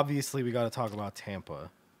 Obviously, we got to talk about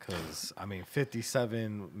Tampa. Because, I mean,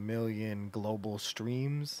 57 million global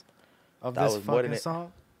streams of That this was more than fucking it.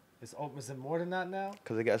 song. Is it more than that now?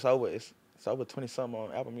 Cause it's over 20 something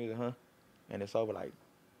on Apple Music, huh? And it's over like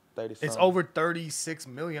 30 something. It's over 36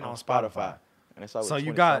 million on Spotify. And it's over So 20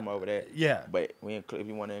 you got- something over that. Yeah. But if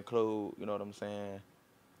you want to include, you know what I'm saying?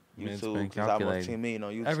 It's been YouTube, it's almost calculated. 10 million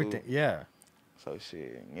on YouTube. Everything. Yeah. So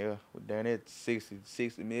shit, yeah, we're done at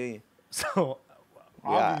 60 million. So,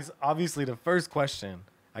 Yeah. obviously, the first question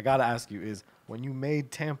I got to ask you is, when you made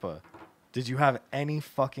Tampa, did you have any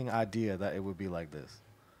fucking idea that it would be like this?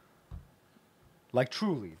 Like,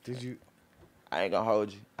 truly, did you? I ain't gonna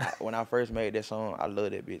hold you. When I first made that song, I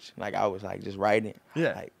loved that bitch. Like I was like just writing it.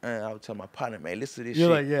 Yeah. Like I would tell my partner, man, listen to this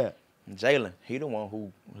You're shit. like, yeah. And Jalen, he the one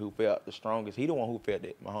who felt the strongest. He the one who felt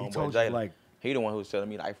it. My He homeboy told you, Jalen. like, He the one who was telling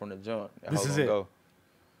me like from the jump. That this hoe is gonna it. Go.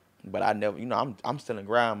 But I never, I'm still in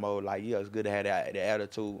grind mode. Like yeah, it's good to have that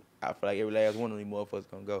attitude. I feel like every last one of these motherfuckers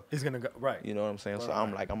gonna go. It's going to go. Right. You know what I'm saying? So Right.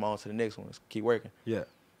 I'm like, I'm on to the next one. Let's keep working. Yeah.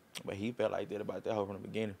 But he felt like that about that hoe from the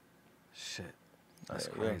beginning. Shit. That's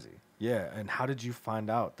Yeah, yeah. crazy. Yeah. And how did you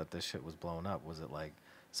find out that this shit was blown up? Was it like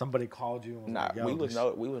somebody called you and was Nah, like, yo, we was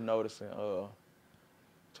this- we was noticing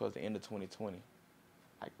towards the end of 2020,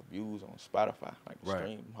 like the views on Spotify, like the Right.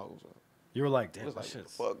 stream hoes up. you were like, It damn, was this like, what the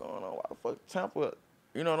shit's fuck going on? Why the fuck Tampa?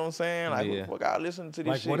 You know what I'm saying? Like, Yeah. what the fuck I listen to this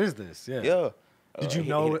like, shit? what is this? Yeah. Yeah. Did you Hit-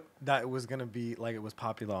 know hit that it was going to be like it was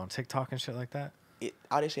popular on TikTok and shit like that?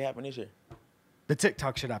 all this shit happened this year? The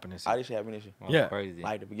TikTok shit happened this All year. this shit happened this year. Oh, Yeah. Crazy.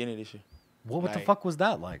 Like the beginning of this year. What the like- fuck was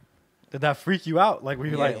that like? Did that freak you out? Like, were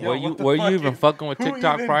you Yeah. like, yo, Were you- what the were you fuck even is- fucking with who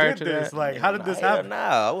TikTok even prior did to this? that? Like, how did this Hell happen? Nah,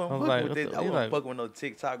 I wasn't I was fucking like, with what it. the- I you wasn't like- fucking with no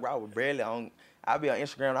TikTok, bro. I was barely on. I be on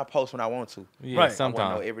Instagram and I post when I want to. Yeah, Right. I want sometimes.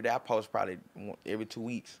 to know every day. I post probably every 2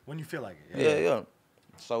 weeks. When you feel like it. Yeah.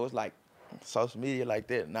 So it's like social media like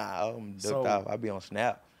that. Nah, I'm ducked So- off. I be on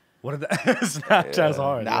Snap. What did that? Snapchat's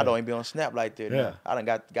hard. Nah, yeah. I don't even be on Snap like that. Yeah. Nah. I done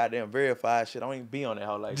got goddamn verified shit. I don't even be on that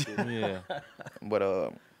hoe like that. Yeah.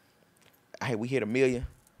 But hey, we hit 1 million.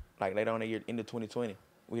 Like later on the year, into 2020,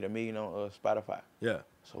 we hit 1 million on Spotify. Yeah.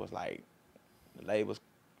 So it's like the labels,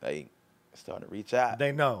 they starting to reach out.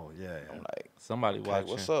 They know. Yeah. I'm Yeah. like, Somebody okay, watching.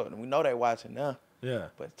 what's up? And we know they watching now. Yeah.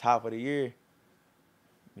 But top of the year,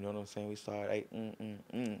 you know what I'm saying? We started,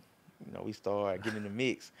 you know, we started getting in the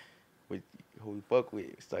mix with who we fuck with.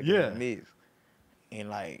 We started getting in the mix. And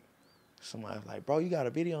like, somebody's like, bro, you got a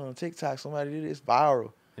video on TikTok. Somebody did this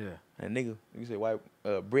viral. Yeah. And nigga, you say white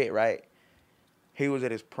Brett, right? He was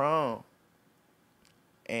at his prom.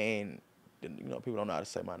 And, you know, people don't know how to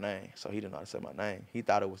say my name. So he didn't know how to say my name. He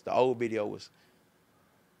thought it was, the old video was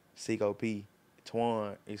Seco P.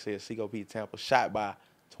 Twan, he said Seco P. Tampa shot by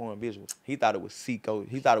Twan Visuals. He thought it was Seco.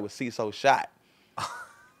 He thought it was CeCo shot.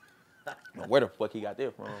 Now, where the fuck he got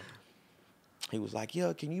that from? He was like,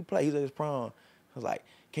 yeah, can you play? He's at his prom. I was like,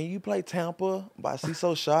 can you play Tampa by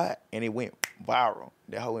CeCo shot? And it went viral.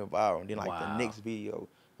 That whole went viral. And then like Wow. the next video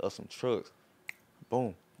of some trucks,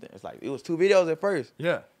 boom. It's like, it was 2 videos at first.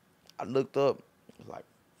 Yeah. I looked up, it was like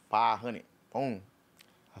 500, boom,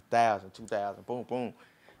 1,000, 2,000, boom, boom.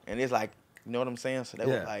 And it's like, you know what I'm saying? So they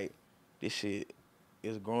Yeah. was like, this shit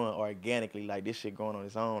is growing organically, like this shit growing on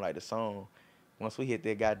its own, like the song. Once we hit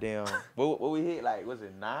that goddamn, what we hit, like, was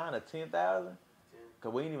it 9 or 10,000?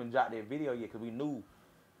 Cause we didn't even drop that video yet, cause we knew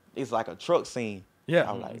it's like a truck scene. Yeah.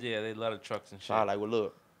 I was like, Yeah, they love the trucks and shit. so I was like, well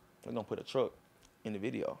look, we're gonna put a truck in the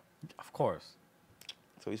video. Of course.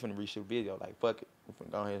 So he's finna reshoot a video. Like, fuck it. We're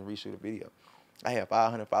finna go ahead and reshoot a video. I had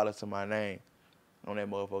 500 followers to my name on that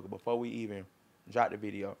motherfucker. Before we even dropped the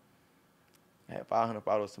video, I had 500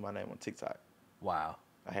 followers to my name on TikTok. Wow.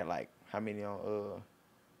 I had like, how many on,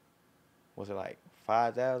 was it like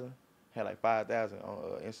 5,000? Had like 5,000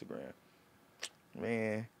 on Instagram.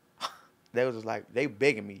 Man, they was just like, they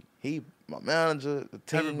begging me. My manager, the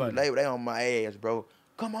team, Everybody. they on my ass, bro.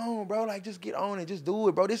 Come on, bro. Like, just get on it. Just do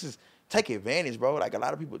it, bro. This is, take advantage, bro. Like, a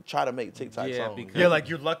lot of people try to make TikTok Yeah, songs. because- Yeah, like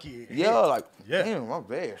you're lucky. Yeah, like, Yeah. damn, my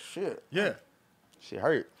bad, shit. Yeah. Shit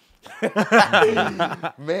hurt.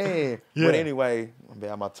 Man. Yeah. But anyway,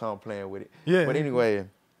 man, my tongue playing with it. Yeah. But anyway,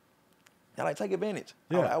 I like, take advantage.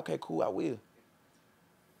 I was Yeah. like, okay, cool, I will.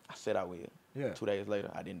 I said I will. Yeah. 2 days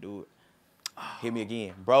later, I didn't do it. Hit me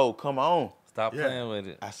again. Bro, come on. Stop Yeah. playing with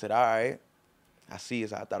it. I said, all right. I see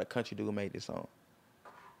it. I thought a country dude made this song.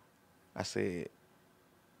 I said,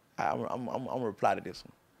 I'm gonna reply to this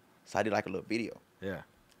one. So I did like a little video. Yeah.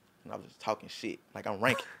 And I was just talking shit. Like, I'm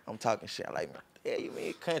ranking. I'm talking shit. I like, yeah, you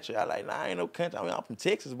mean country? I like, nah, I ain't no country. I mean, I'm from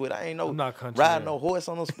Texas, but I ain't no I'm not country, riding yeah. no horse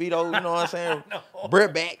on no speedo. You know what I'm saying?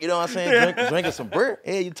 Brett back. You know what I'm saying? Drinking some Brett.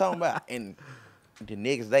 Yeah, you talking about? And the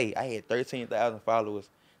next day, I had 13,000 followers.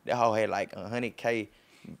 That hoe had like 100K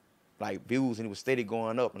like views, and it was steady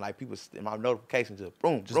going up, and like people, my notifications just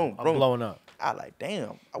boom, Just boom, boom, blowing up. I like,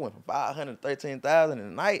 damn, I went from 513,000 in a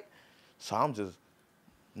night. So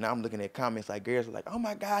now I'm looking at comments like girls are like, oh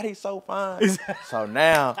my God, he's so fine. So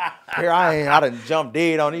now, here I am, I done jumped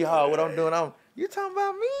dead on these hoes. What I'm doing, you talking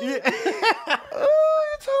about me? Oh,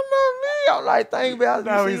 you talking about me? I'm like, thank you,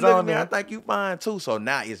 Now you he's see, look on at me, there. I think you fine too. So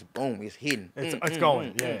now it's boom, it's hitting. It's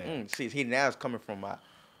going, yeah. See, it's hitting now, it's coming from my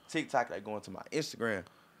TikTok, like going to my Instagram.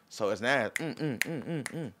 So it's now,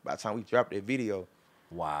 By the time we drop that video,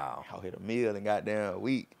 Wow. I hit 1 million in goddamn a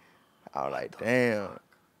week. I was like, damn,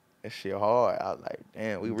 that shit hard. I was like,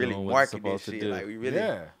 damn, we really Doing what it's marketed this supposed to shit. do. Like, we really,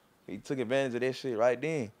 Yeah. we took advantage of that shit right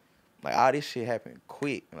then. Like, all this shit happened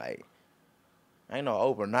quick. Like, ain't no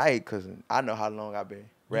overnight, because I know how long I've been You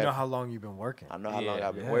rapping. know how long you've been working. I know how long Yeah,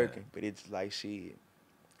 I've been yeah. working, but it's like, shit,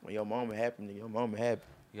 when your moment happened, your moment happened.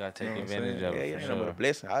 You gotta You take know what I'm advantage saying? of Yeah, it yeah, for ain't nothing but a sure.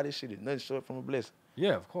 blessing. All this shit is nothing short from a blessing.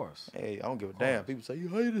 Yeah, of course. Hey, I don't give a Of damn. course. People say, you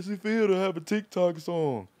hate us if feel to have a TikTok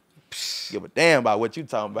song. Give a damn about what you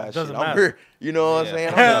talking about. Doesn't shit. I'm matter. here. You know what I'm Yeah.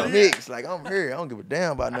 saying? Hell I'm in the mix. Like, I'm here. I don't give a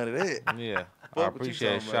damn about none of that. Yeah, I Fuck what you appreciate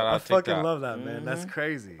it. talking Shout about. I out fucking TikTok. love that, man. That's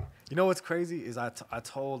crazy. You know what's crazy is I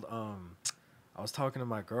told I was talking to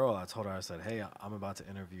my girl. I told her, I said, hey, I'm about to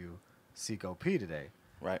interview Seco P today.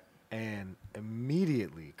 Right. And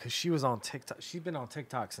immediately, because she was on TikTok, she's been on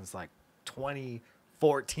TikTok since like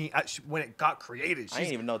 2014 when it got created. I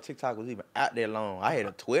didn't even know TikTok was even out there long. I had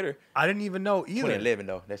a Twitter. I didn't even know either. 2011,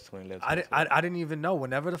 though. That's 2011. I didn't even know.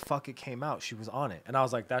 Whenever the fuck it came out, she was on it. And I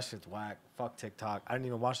was like, that shit's whack. Fuck TikTok. I didn't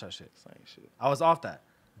even watch that shit. Same shit. I was off that.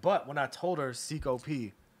 But when I told her Seco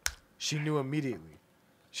P, she knew immediately.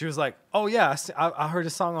 She was like, oh yeah, I heard a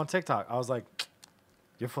song on TikTok. I was like,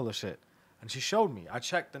 you're full of shit. And she showed me. I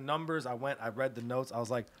checked the numbers. I read the notes. I was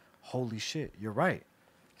like, holy shit, you're right.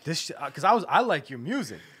 This shit, because I like your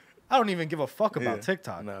music. I don't even give a fuck about Yeah.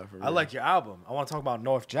 TikTok. Nah, for I real. like your album. I want to talk about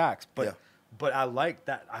North Jacks, but Yeah. but I like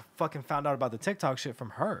that I fucking found out about the TikTok shit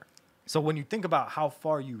from her. So when you think about how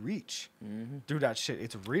far you reach through that shit,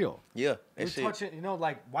 it's real. Yeah. You That shit. touch it, you know,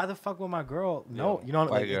 like why the fuck would my girl know? Yeah, You know,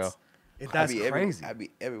 white like girl. that's I crazy. be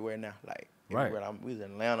everywhere now. Like, Right. everywhere. We was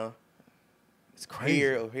in Atlanta. It's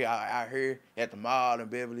crazy. Out here at the mall in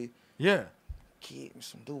Beverly. Yeah. Kid,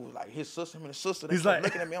 some dude was like his sister, him and his sister. They He's kept like-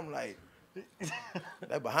 looking at me. I'm like,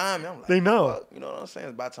 they behind me. I'm like, They know. fuck? You know what I'm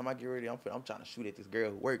saying? By the time I get ready, I'm trying to shoot at this girl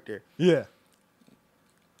who worked there. Yeah.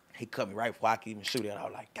 He cut me right before I could even shoot it. I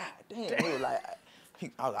was like, God damn. He was like,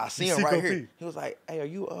 I see You him see right Kofi. here. He was like, hey, are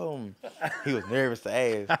you, he was nervous to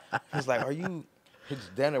ask. He was like, he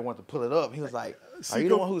just down there wanted to pull it up. He was like, are you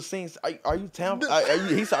the one who sings, are you Tampa?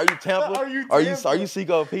 He said, are you Tampa? Are you Are Tampa? you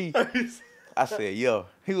Seco P? I said, yo.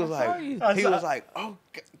 He was saw like, you. he was like, oh,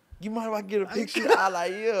 you mind if I get a picture? I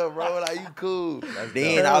like, yeah, bro. Like, you cool.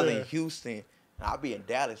 Then dope. I was in Houston. And I'll be in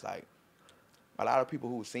Dallas. Like, a lot of people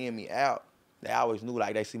who were seeing me out, they always knew,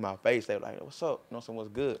 like, they see my face. They were like, what's up? You know, what's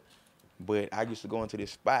good? But I used to go into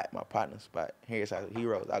this spot, my partner's spot, Harris House of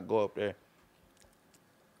Heroes. I go up there.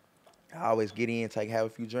 I always get in, have a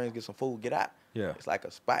few drinks, get some food, get out. Yeah. It's like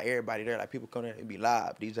a spot, everybody there. Like, people come there, it be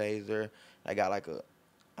live. DJs there. I got like you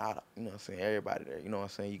know what I'm saying, everybody there. You know what I'm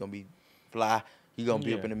saying? You going to be fly. You going to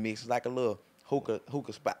be up Yeah. in the mix. It's like a little hookah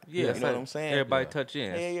spot. Yeah, You it's know like what I'm saying? Everybody Yeah. touch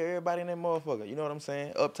in. Yeah, everybody in that motherfucker. You know what I'm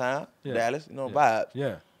saying? Uptown, Yeah. Dallas, you know, Yeah. vibes.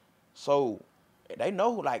 Yeah. So they know,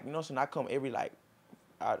 like, you know what I'm saying? I come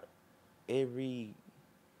every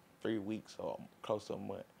 3 weeks or close to a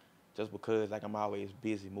month, just because, like, I'm always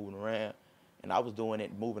busy moving around. And I was doing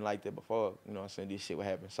it, moving like that before, you know what I'm saying, this shit would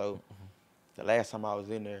happen. So the last time I was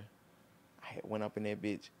in there, I had went up in that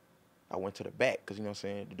bitch. I went to the back, because, you know what I'm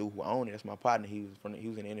saying, the dude who owned it, that's my partner. He was in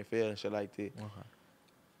the NFL and shit like that.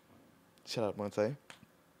 Shut up, Monte.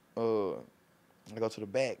 I go to the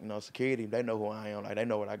back, you know, security, they know who I am. Like, they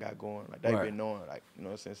know what I got going. Like, they Right. been knowing, like, you know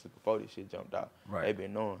what I'm saying, since before this shit jumped out. Right. They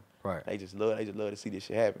been knowing. Right. They just love to see this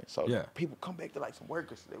shit happen. So Yeah. people come back to, like, some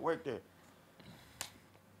workers. They work there.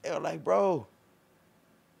 They were like, bro,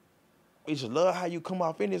 we just love how you come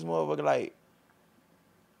off in this motherfucker. Like,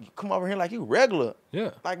 you come over here like you regular.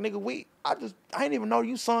 Yeah. Like, nigga, I didn't even know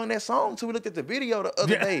you sung that song till we looked at the video the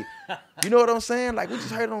other Yeah. day. You know what I'm saying? Like, we just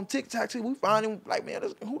heard it on TikTok too. We found him, like, man,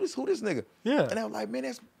 who this nigga? Yeah. And I was like,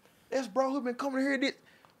 man, that's bro who been coming here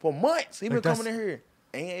for months. He been Like, that's- coming in here.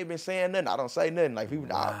 And he ain't been saying nothing. I don't say nothing. Like, people,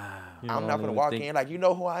 You I'm don't not gonna even walk think- in like, you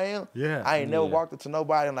know who I am? Yeah. I ain't never Yeah. walked up to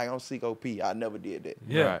nobody and like, I'm Seco P. I never did that.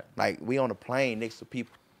 Yeah. Right. Like, we on the plane next to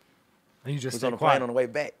people. And you We just was stay on the quiet. plane on the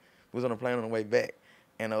way back.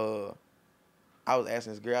 And I was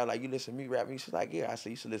asking this girl, like, you listen to me rap? She's like, yeah. I said,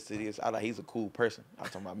 you should listen to this. I like, he's a cool person. I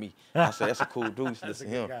was talking about me. I said, that's a cool dude. You should listen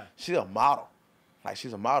to a good him. guy. She a model. Like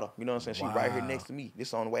she's a model. You know what I'm saying? She right here Wow. next to me.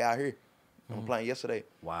 This on the way out here. I'm playing yesterday.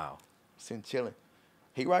 Wow. Sitting chilling.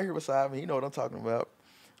 He right here beside me. You know what I'm talking about.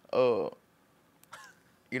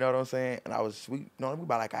 You know what I'm saying? And we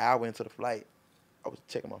about like an hour into the flight. I was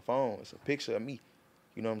checking my phone. It's a picture of me.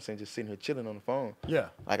 You know what I'm saying? Just sitting here chilling on the phone. Yeah.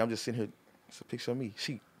 Like I'm just sitting here. It's a picture of me.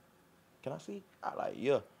 She, can I see? I like,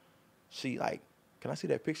 yeah. She like, can I see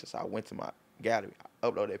that picture? So I went to my gallery. I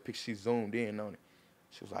uploaded that picture. She zoomed in on it.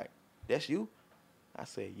 She was like, that's you? I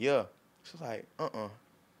said, yeah. She was like,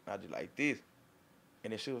 I just like this.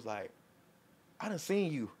 And then she was like, I done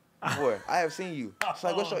seen you before. I have seen you. She's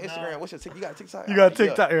like, what's your Instagram? What's your TikTok? You got a TikTok? You I got was like,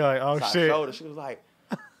 TikTok? You're like, oh So I shit. showed her. She was like,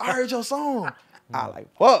 I heard your song. I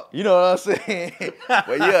like, fuck. You know what I'm saying?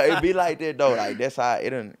 But yeah, it be like that though. Like that's how it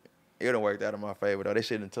done worked out in my favor though. That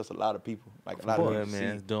shit done touched a lot of people. Like a lot of Yeah, people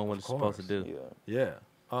man, it's doing what Of it's supposed to course. do. Yeah.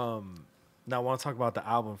 Yeah. Now I want to talk about the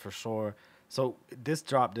album for sure. So this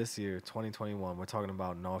dropped this year, 2021. We're talking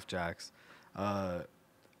about North Jacks.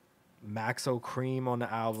 Maxo Cream on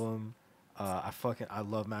the album. I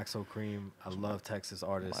love Maxo Cream. I love Texas My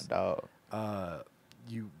artists. dog.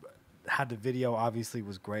 You had the video, obviously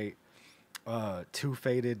was great. Too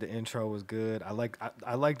Faded, the intro was good. I like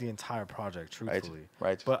the entire project, truthfully.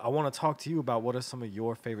 Right. But I want to talk to you about what are some of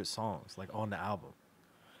your favorite songs, like on the album,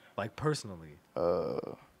 like personally.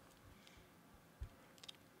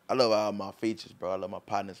 I love all my features, bro. I love my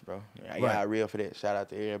partners, bro. I Right. got real for that. Shout out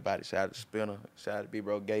to everybody. Shout out to Spinner. Shout out to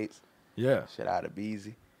B-Bro Gates. Yeah, Shout out to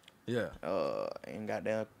Beezy. yeah, And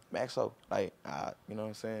goddamn Maxo. Like, you know what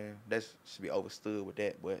I'm saying? That should be overstood with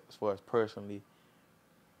that. But as far as personally,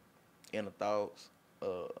 Inner Thoughts,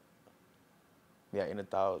 Inner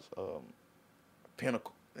Thoughts,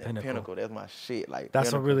 Pinnacle. Pinnacle. Pinnacle, that's my shit. Like that's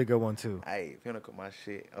Pinnacle. a really good one too. Hey, Pinnacle, my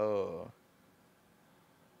shit.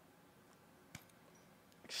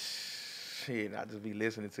 Shit, I just be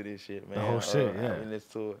listening to this shit, man. whole shit, yeah. I been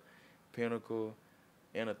listening to it. Pinnacle,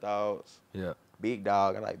 Inner Thoughts, Yeah, Big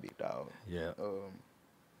Dog. I like Big Dog. yeah,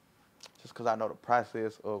 Just because I know the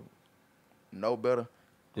process of Know Better.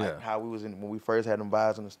 Like Yeah. how we was when we first had them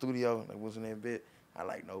vibes in the studio, like was in that bit. I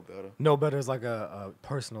like Know Better. No Better is like a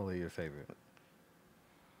personally your favorite.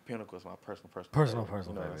 Pinnacle is my personal Personal You know what I'm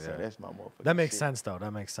favorite, saying? yeah. That's my motherfucking That makes shit. sense though.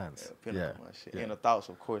 That makes sense. Yeah, Pinnacle, Yeah, my shit. yeah. And the thoughts,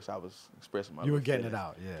 of course, I was expressing my You were little getting it feelings.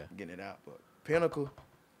 out. Yeah. Getting it out. But Pinnacle,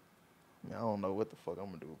 man, I don't know what the fuck I'm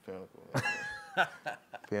gonna do with Pinnacle. Man.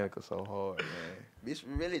 Pinnacle so hard, man. Bitch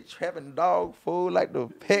really trapping dog food like the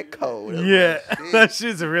Petco. That's Yeah, my shit. that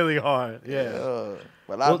shit's really hard. Yeah.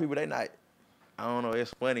 But a lot of people, they not, I don't know,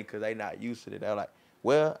 it's funny because they not used to it. They're like,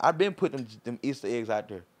 well, I've been putting them Easter eggs out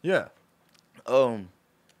there. Yeah.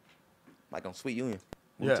 Like on Sweet Union.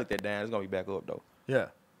 We Yeah. took that down. It's going to be back up, though. Yeah.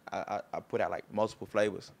 I put out like multiple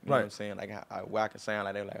flavors. You know what I'm Right. saying? Like where I can sound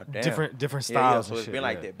like they're like, oh, damn. Different Yeah, yeah. styles. So and it's shit, been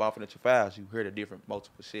like yeah. that. Bumping at your files, you heard a different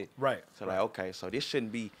multiple shit. Right. So like, okay, so this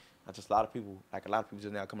shouldn't be. Just a lot of people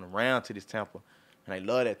just now coming around to this temple, and they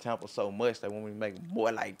love that temple so much that when we make more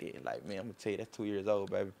like that, like man, I'm gonna tell you that's 2 years old,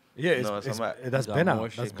 baby. Yeah, You know what I'm talking about? that's You got been more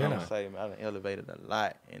out. shit That's been I'm coming. out. gonna say, man, I done elevated a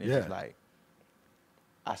lot, and it's Yeah. just like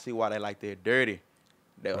I see why they like that dirty.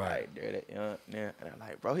 They're Right. like dirty, yeah. And I'm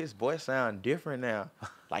like, bro, his voice sound different now.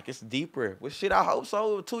 Like it's deeper. Well, shit, I hope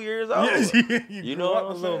so. 2 years old. Yeah, You grew know up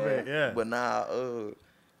what I'm a little saying? bit, yeah. But nah,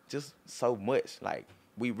 just so much. Like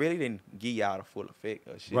we really didn't give y'all the full effect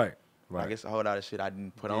of shit. Right. Like Right. it's a whole lot of shit I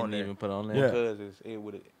didn't put Didn't on there. even put on there. Yeah. Because it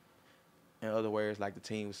would have. In other words, like the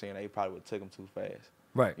team was saying, they probably would have took them too fast.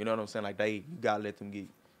 Right. You know what I'm saying? Like you gotta let them get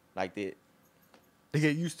like that. They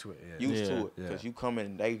get used to it. Yeah. Used to Yeah, it. yeah. Because you come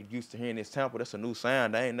in, they used to hearing this tempo. That's a new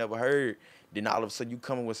sound they ain't never heard. Then all of a sudden you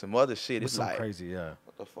coming with some other shit. With It's some like, crazy. Yeah.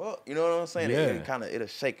 what the fuck? You know what I'm saying? Yeah. It'll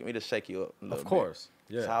shake you up a little Of course.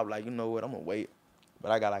 bit. Yeah. So I'm like, you know what? I'm gonna wait.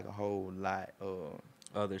 But I got like a whole lot of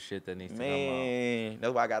Other shit that needs to come man.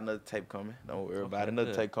 That's why I got another tape coming. Don't worry about it. Okay,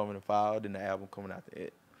 Another good. tape coming in the fall. Then the album coming after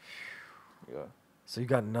it. Yeah, So you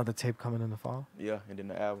got another tape coming in the fall? yeah. And then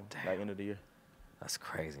the album like end of the year, That's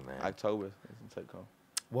crazy, man. October. Is the tape come.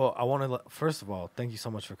 Well, I want to first of all thank you so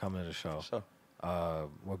much for coming to the show. Sure.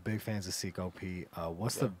 We're big fans of Seek OP.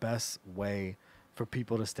 What's the Yeah. best way for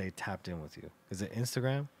people to stay tapped in with you? Is it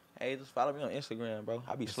Instagram? Hey, just follow me on Instagram, bro.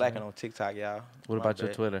 I be slacking on TikTok, y'all. out. What My about your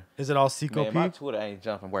bad. Twitter? Is it all Seek Man, OP? my Twitter ain't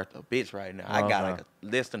jumping worth a bitch right now. I got Okay. like a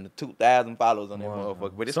less than 2,000 followers on that Wow.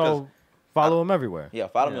 motherfucker. But it's 'cause So follow them everywhere. yeah,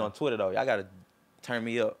 follow me Yeah. on Twitter though. Y'all gotta turn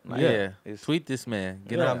me up. Like, Yeah. it's- Tweet this man.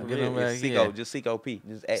 Get Yeah. him. Get him back. It's Yeah. Seek, just Seek OP.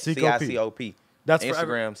 Just at Seek CICOP. That's for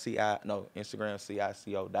Instagram Instagram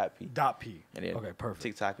CICO.P. Dot P. And then Okay, perfect.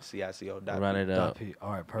 TikTok is CICO.P. Run it Dot up. P.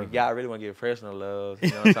 All right, If perfect. y'all really want to give personal love, you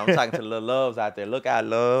know what I'm saying? I'm talking to the little loves out there. Look out,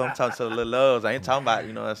 love. I'm talking to the little loves. I ain't talking about,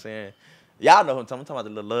 you know what I'm saying? Y'all know who I'm talking about the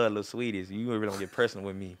little love, little sweeties. You really don't get personal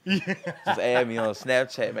with me. Just add me on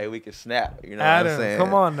Snapchat, maybe we can snap. You know Adam, what I'm saying?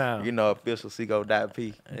 come on now. You know, official Seco.P.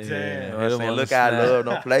 Damn. You know what Hit I'm 'em saying? on Look the out, snap. love,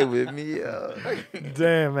 don't play with me.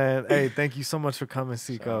 Damn, man. Hey, thank you so much for coming,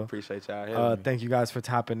 So, Seco. appreciate y'all having me. Thank you guys for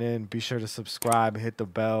tapping in. Be sure to subscribe, hit the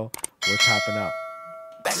bell. We're tapping out.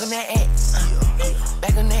 Back on that ass.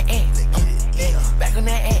 Back on that